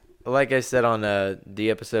 Like I said on the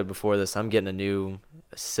episode before this, I'm getting a new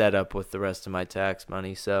setup with the rest of my tax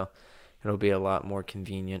money, so it'll be a lot more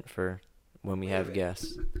convenient for when we have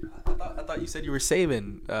guests. I thought you said you were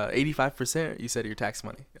saving 85%. You said your tax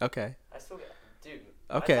money. Okay. I still got, dude.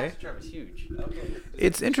 Okay. My tax return is huge. Okay.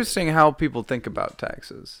 It's interesting how people think about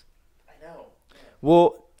taxes. I know.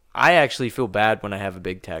 Well, I actually feel bad when I have a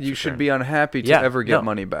big tax. You return. should be unhappy to ever get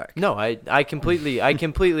money back. No, I completely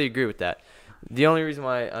agree with that. The only reason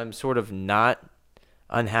why I'm sort of not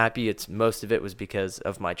unhappy, most of it was because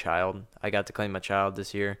of my child. I got to claim my child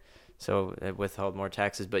this year, so it withheld more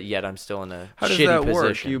taxes, but yet I'm still in a How does shitty that work?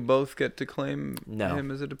 position. You both get to claim No.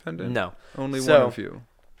 him as a dependent? No. Only So, one of you.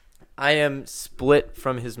 I am split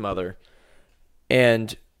from his mother,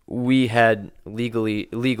 and we had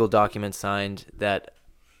legal documents signed that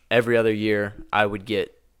every other year I would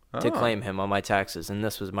get to claim him on my taxes, and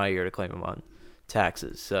this was my year to claim him on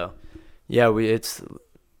taxes. So, yeah, we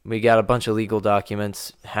got a bunch of legal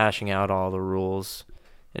documents hashing out all the rules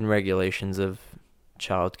and regulations of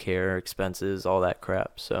child care expenses, all that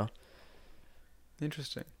crap. So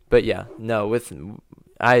Interesting. but yeah, no,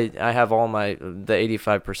 I have all the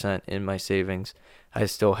 85% in my savings. I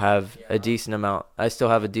still have a decent amount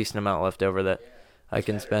left over that I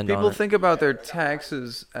can spend on People it. think about their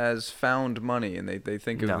taxes as found money, and they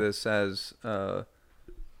think of No. this as an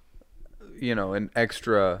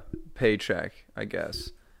extra paycheck, I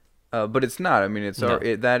guess. But it's not. I mean, No.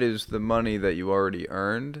 that is the money that you already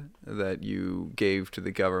earned that you gave to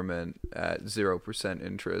the government at 0%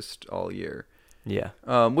 interest all year. Yeah.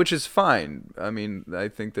 Which is fine. I mean, I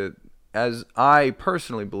think that I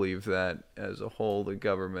personally believe that as a whole, the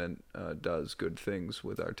government does good things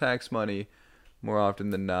with our tax money more often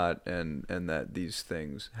than not, and that these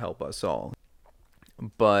things help us all.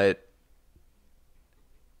 But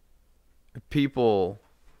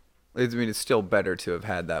it's still better to have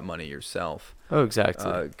had that money yourself. Oh,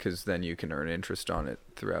 exactly. Because then you can earn interest on it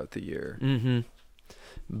throughout the year. Mm-hmm.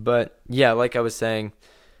 But yeah, like I was saying,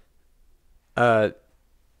 I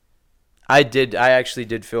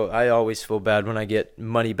always feel bad when I get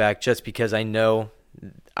money back, just because I know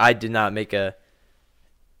I did not make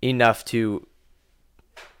enough to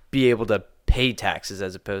be able to pay taxes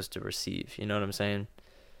as opposed to receive. You know what I'm saying?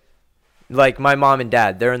 Like my mom and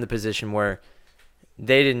dad, they're in the position where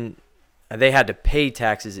they had to pay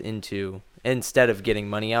taxes instead of getting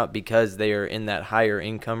money out, because they are in that higher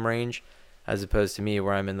income range, as opposed to me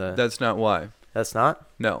where I'm in the... That's not why. That's not?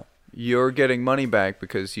 No. You're getting money back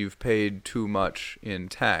because you've paid too much in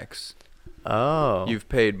tax. Oh. You've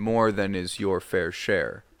paid more than is your fair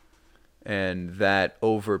share. And that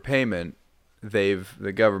overpayment,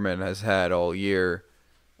 the government has had all year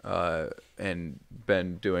and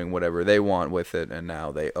been doing whatever they want with it, and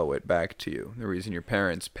now they owe it back to you. The reason your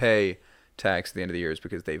parents pay tax at the end of the year is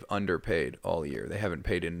because they've underpaid all year. They haven't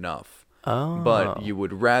paid enough. Oh. But you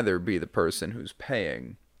would rather be the person who's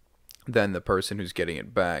paying than the person who's getting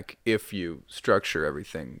it back if you structure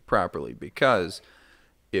everything properly, because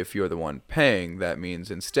if you're the one paying, that means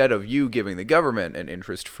instead of you giving the government an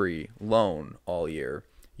interest-free loan all year,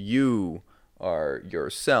 you are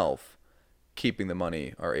yourself keeping the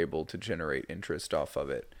money, are able to generate interest off of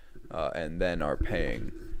it, and then are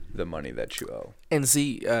paying the money that you owe. And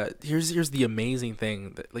see, here's the amazing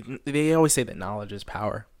thing that, like, they always say that knowledge is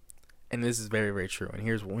power, and this is very, very true. And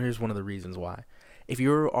here's one of the reasons why. If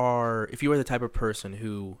you are the type of person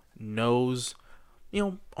who knows,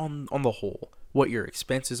 on the whole, what your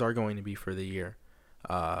expenses are going to be for the year,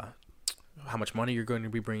 how much money you're going to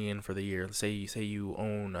be bringing in for the year. Say you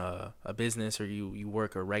own a business, or you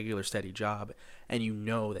work a regular steady job, and you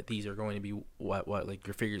know that these are going to be what like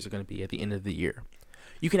your figures are going to be at the end of the year.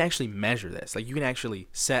 You can actually measure this. Like, you can actually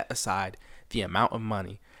set aside the amount of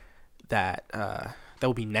money that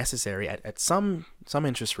will be necessary at some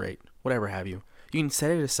interest rate, whatever have you. You can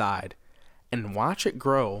set it aside, and watch it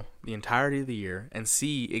grow the entirety of the year and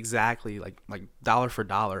see exactly like dollar for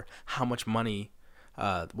dollar how much money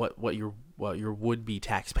what your would be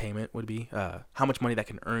tax payment would be, how much money that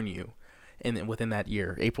can earn you within that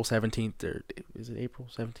year, April 17th, or is it April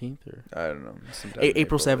 17th, or I don't know.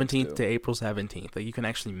 April 17th to April 17th. Like, you can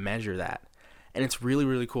actually measure that, and it's really,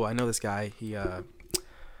 really cool. I know this guy. I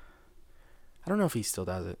don't know if he still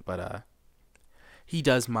does it, but he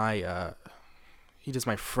does my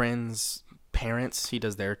friends' parents. He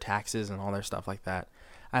does their taxes and all their stuff like that.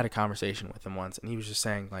 I had a conversation with him once, and he was just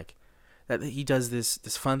saying like that he does this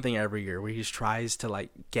fun thing every year where he just tries to like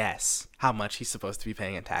guess how much he's supposed to be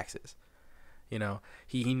paying in taxes. You know,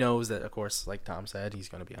 he knows that, of course, like Tom said, he's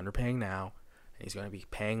going to be underpaying now, and he's going to be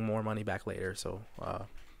paying more money back later. So,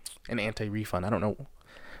 an anti-refund. I don't know.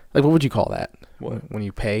 Like, what would you call that? What? When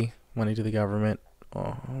you pay money to the government,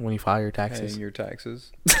 when you file your taxes? Paying your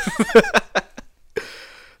taxes.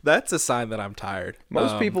 That's a sign that I'm tired.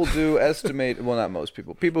 Most people do estimate, well, not most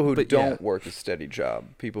people. People who don't yeah. work a steady job.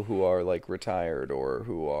 People who are, like, retired or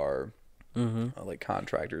who are, like,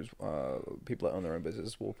 contractors, people that own their own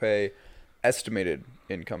business will pay estimated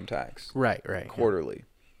income tax Right. quarterly.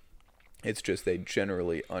 It's just they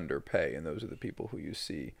generally underpay, and those are the people who you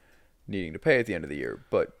see needing to pay at the end of the year.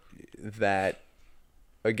 But that,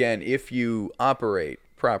 again, if you operate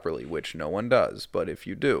properly, which no one does, but if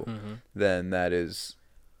you do, then that's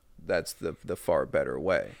the far better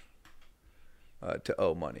way to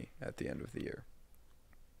owe money at the end of the year.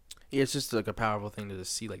 Yeah, it's just like a powerful thing to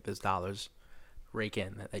just see like those dollars rake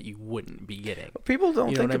in that you wouldn't be getting. People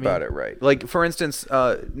don't think about it right. Like, for instance,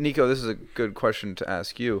 Nico, this is a good question to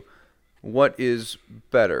ask you. What is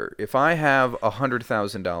better? If I have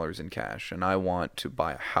 $100,000 in cash and I want to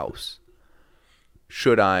buy a house,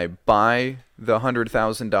 should I buy the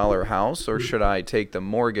 $100,000 house, or should I take the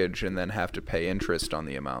mortgage and then have to pay interest on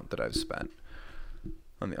the amount that I've spent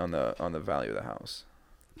on the value of the house?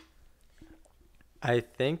 I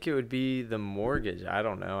think it would be the mortgage. I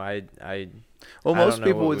don't know. Well, I most don't know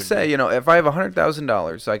people what would would say, be. you know, if I have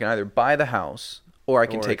 $100,000, I can either buy the house or I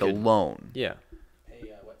can Or I take a could- loan. Yeah.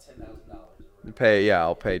 Pay what, $10,000.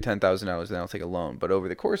 I'll pay $10,000 and then I'll take a loan. But over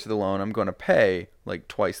the course of the loan, I'm going to pay like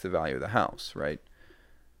twice the value of the house, right?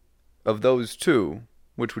 Of those two,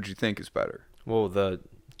 which would you think is better? Well,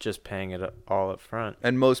 just paying it all up front.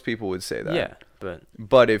 And most people would say that. Yeah, but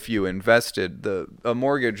But if you invested, a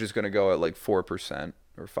mortgage is going to go at like 4%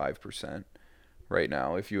 or 5% right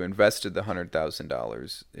now. If you invested the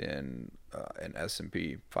 $100,000 in an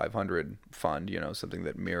S&P 500 fund, you know, something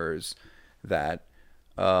that mirrors that,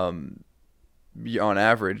 on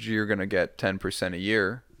average, you're going to get 10% a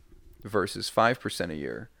year versus 5% a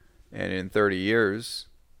year. And in 30 years,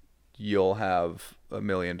 you'll have $1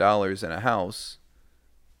 million in a house,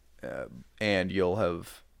 and you'll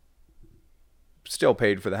have still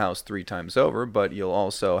paid for the house 3 times over, but you'll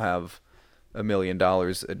also have $1 million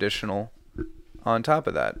additional on top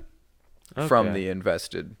of that from Okay. the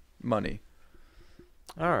invested money.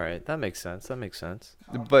 all right, that makes sense.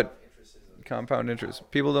 But compound interest,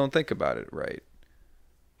 people don't think about it right.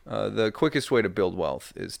 The quickest way to build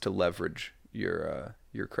wealth is to leverage your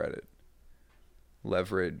credit,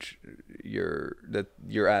 leverage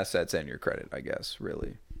your assets and your credit, I guess,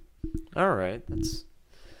 really. All right, let's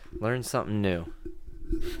learn something new.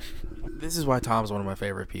 This is why Tom's one of my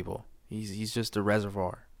favorite people. He's just a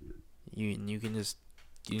reservoir. You can just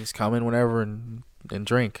come in whenever and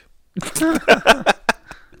drink.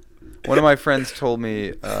 One of my friends told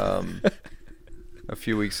me a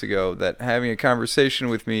few weeks ago that having a conversation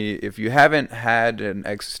with me, if you haven't had an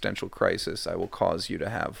existential crisis, I will cause you to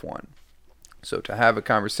have one. So to have a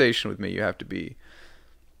conversation with me, you have to be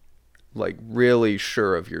like really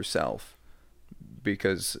sure of yourself,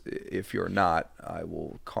 because if you're not, I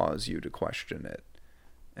will cause you to question it,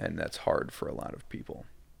 and that's hard for a lot of people.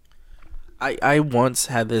 I once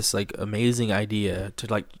had this like amazing idea to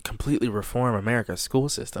like completely reform America's school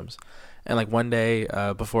systems, and like one day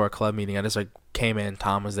before a club meeting, I just like came in.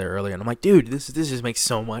 Tom was there earlier, and I'm like, dude, this just makes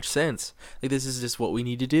so much sense. Like, this is just what we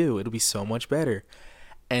need to do. It'll be so much better.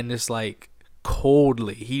 And just like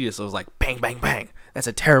coldly, he just was like, bang, bang, bang. That's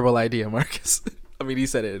a terrible idea, Marcus. I mean, he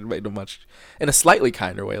said it in a slightly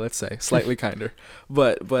kinder way. Let's say slightly kinder,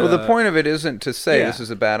 but Well, the point of it isn't to say yeah. this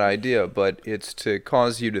is a bad idea, but it's to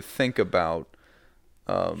cause you to think about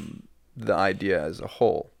the idea as a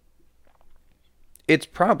whole. It's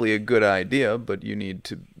probably a good idea, but you need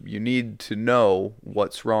to know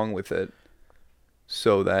what's wrong with it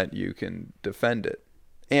so that you can defend it.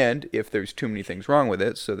 And if there's too many things wrong with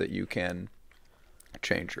it, so that you can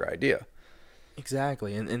change your idea.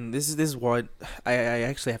 Exactly, and this is what I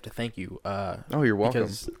actually have to thank you. Oh, you're welcome.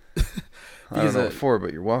 Because I don't Because, know what for,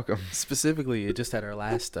 but you're welcome. Specifically, just at our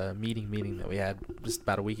last meeting that we had just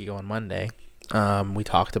about a week ago on Monday, we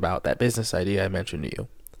talked about that business idea I mentioned to you.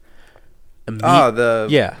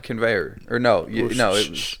 The conveyor. Or no,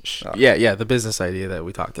 Yeah, the business idea that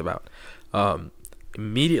we talked about.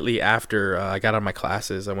 Immediately after I got out of my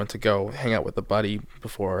classes, I went to go hang out with a buddy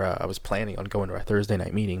before I was planning on going to our Thursday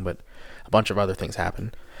night meeting, but a bunch of other things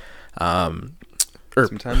happened.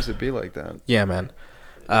 Sometimes it'd be like that. Yeah, man.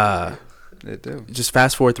 It do. Just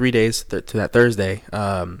fast forward 3 days to that Thursday.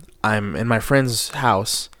 I'm in my friend's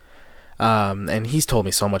house, and he's told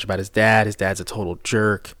me so much about his dad. His dad's a total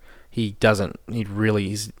jerk. He's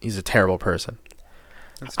a terrible person.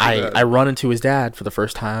 I run into his dad for the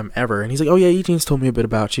first time ever, and he's like, "Oh yeah, Eugene's told me a bit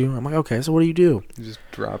about you." I'm like, "Okay, so what do you do?" You just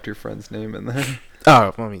dropped your friend's name in there.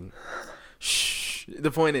 Oh, I mean, shh.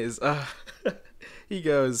 The point is, he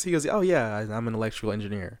goes, "Oh yeah, I'm an electrical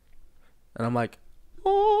engineer," and I'm like,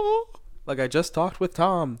 "Oh, like I just talked with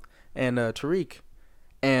Tom and Tariq,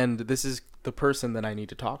 and this is the person that I need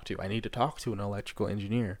to talk to. I need to talk to an electrical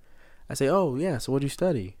engineer." I say, "Oh yeah, so what do you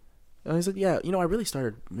study?" And he's like, "Yeah, I really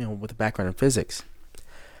started, with a background in physics."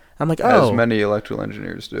 I'm like, "Oh." As many electrical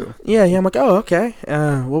engineers do. Yeah. I'm like, "Oh, okay.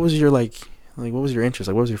 What was your what was your interest?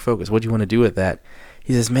 Like, what was your focus? What do you want to do with that?"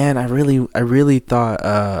 He says, "Man, I really thought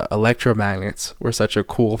electromagnets were such a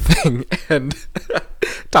cool thing." And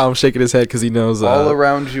Tom's shaking his head because he knows all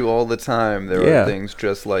around you all the time there are things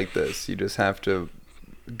just like this. You just have to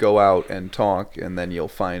go out and talk, and then you'll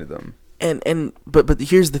find them. But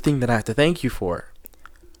here's the thing that I have to thank you for.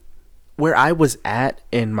 Where I was at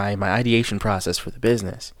in my ideation process for the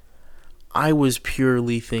business, I was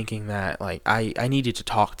purely thinking that I needed to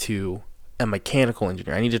talk to a mechanical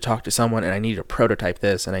engineer. I need to talk to someone, and I need to prototype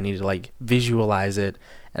this, and I need to visualize it,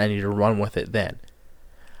 and I need to run with it then.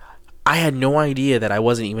 I had no idea that I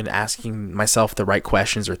wasn't even asking myself the right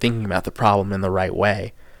questions or thinking about the problem in the right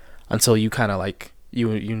way until you kind of you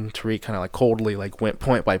and Tariq kind of coldly went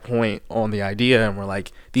point by point on the idea, and were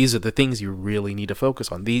like, these are the things you really need to focus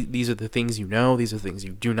on. These are the things you know. These are the things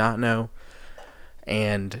you do not know.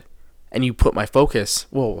 And you put my focus,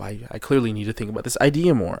 well, I clearly need to think about this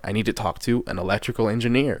idea more. I need to talk to an electrical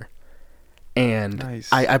engineer. And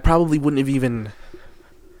nice. I probably wouldn't have even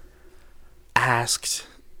asked.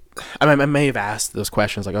 I may have asked those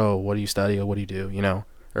questions oh, what do you study, or what do you do,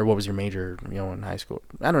 or what was your major, in high school.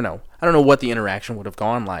 I don't know what the interaction would have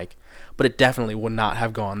gone like, but it definitely would not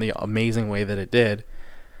have gone the amazing way that it did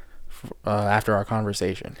after our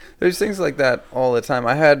conversation. There's things like that all the time.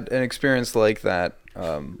 I had an experience like that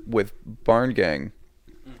with Barn Gang.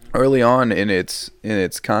 Early on in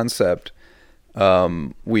its concept,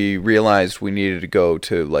 we realized we needed to go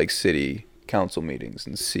to city council meetings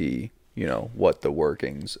and see what the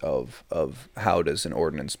workings of how does an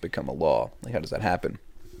ordinance become a law, how does that happen.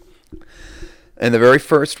 And the very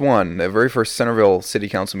first Centerville City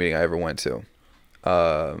Council meeting I ever went to,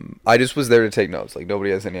 I just was there to take notes.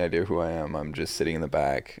 Nobody has any idea who I am. I'm just sitting in the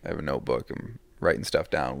back. I have a notebook. I'm writing stuff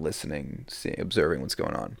down, listening, observing what's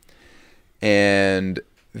going on. And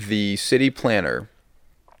the city planner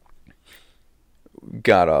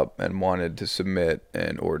got up and wanted to submit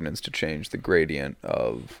an ordinance to change the gradient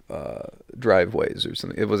of driveways or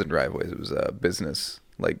something. It wasn't driveways. It was a business,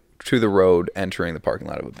 to the road entering the parking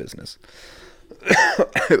lot of a business.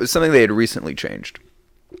 It was something they had recently changed.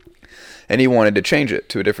 And he wanted to change it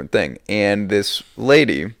to a different thing. And this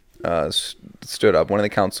lady stood up, one of the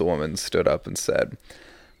councilwomen stood up and said,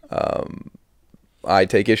 I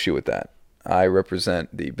take issue with that. I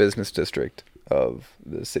represent the business district of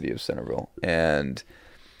the city of Centerville, and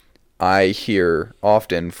I hear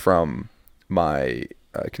often from my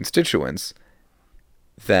constituents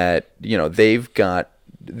that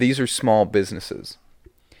these are small businesses.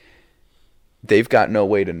 They've got no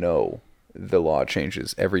way to know the law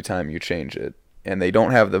changes every time you change it, and they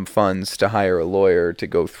don't have the funds to hire a lawyer to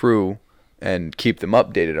go through and keep them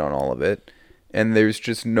updated on all of it, and there's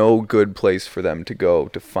just no good place for them to go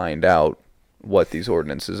to find out what these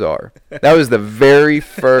ordinances are. That was the very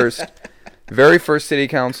first city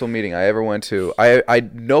council meeting I ever went to.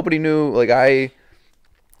 Nobody knew, I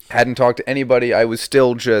hadn't talked to anybody. I was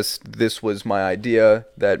still this was my idea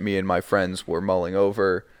that me and my friends were mulling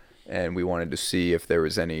over, and we wanted to see if there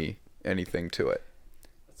was anything to it.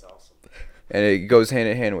 That's awesome. And it goes hand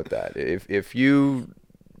in hand with that. If you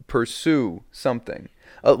pursue something,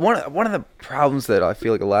 one of the problems that I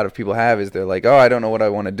feel a lot of people have is they're like, oh, I don't know what I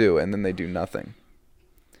want to do, and then they do nothing.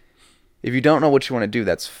 If you don't know what you want to do,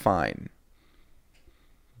 that's fine.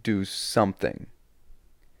 Do something.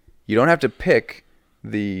 You don't have to pick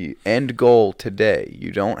the end goal today.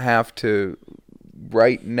 You don't have to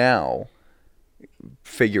right now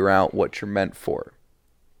figure out what you're meant for.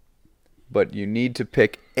 But you need to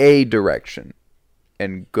pick a direction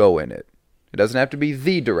and go in it. It doesn't have to be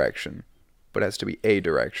the direction, but it has to be a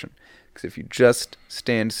direction. Because if you just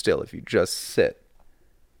stand still, if you just sit,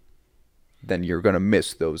 then you're going to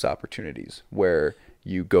miss those opportunities where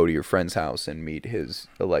you go to your friend's house and meet his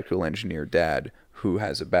electrical engineer dad who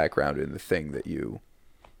has a background in the thing that you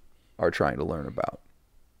are trying to learn about.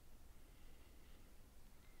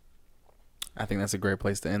 I think that's a great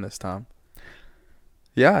place to end this, Tom.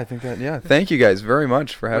 Yeah, I think that, yeah. Thank you guys very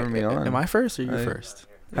much for having me on. Am I first or you first?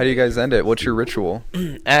 How do you guys end it? What's your ritual?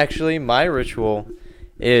 Actually, my ritual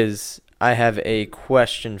is I have a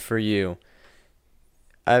question for you.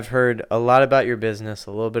 I've heard a lot about your business,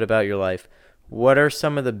 a little bit about your life. What are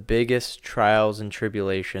some of the biggest trials and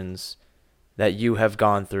tribulations that you have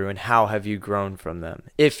gone through, and how have you grown from them,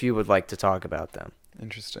 if you would like to talk about them?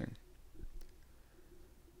 Interesting.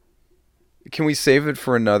 Can we save it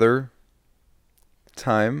for another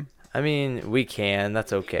time? I mean, we can.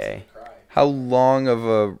 That's okay. How long of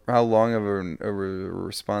a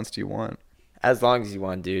response do you want? As long as you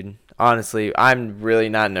want, dude. Honestly, I'm really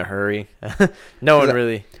not in a hurry. No one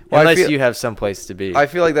really, well, unless you have someplace to be. I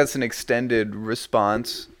feel like that's an extended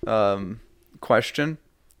response question,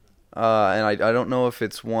 and I don't know if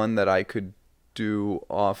it's one that I could do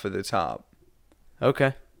off of the top.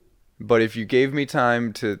 Okay. But if you gave me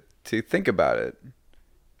time to think about it,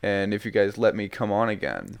 and if you guys let me come on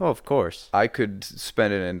again, Oh, of course. I could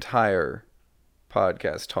spend an entire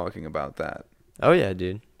podcast talking about that. Oh yeah,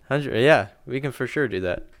 dude. Yeah, we can for sure do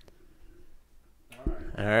that.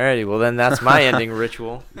 Alrighty, well then that's my ending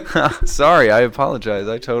ritual. Sorry, I apologize.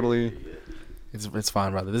 I totally... It's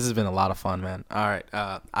fine, brother. This has been a lot of fun, man. All right.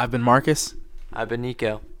 I've been Marcus. I've been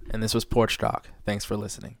Nico. And this was Porch Talk. Thanks for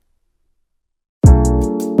listening.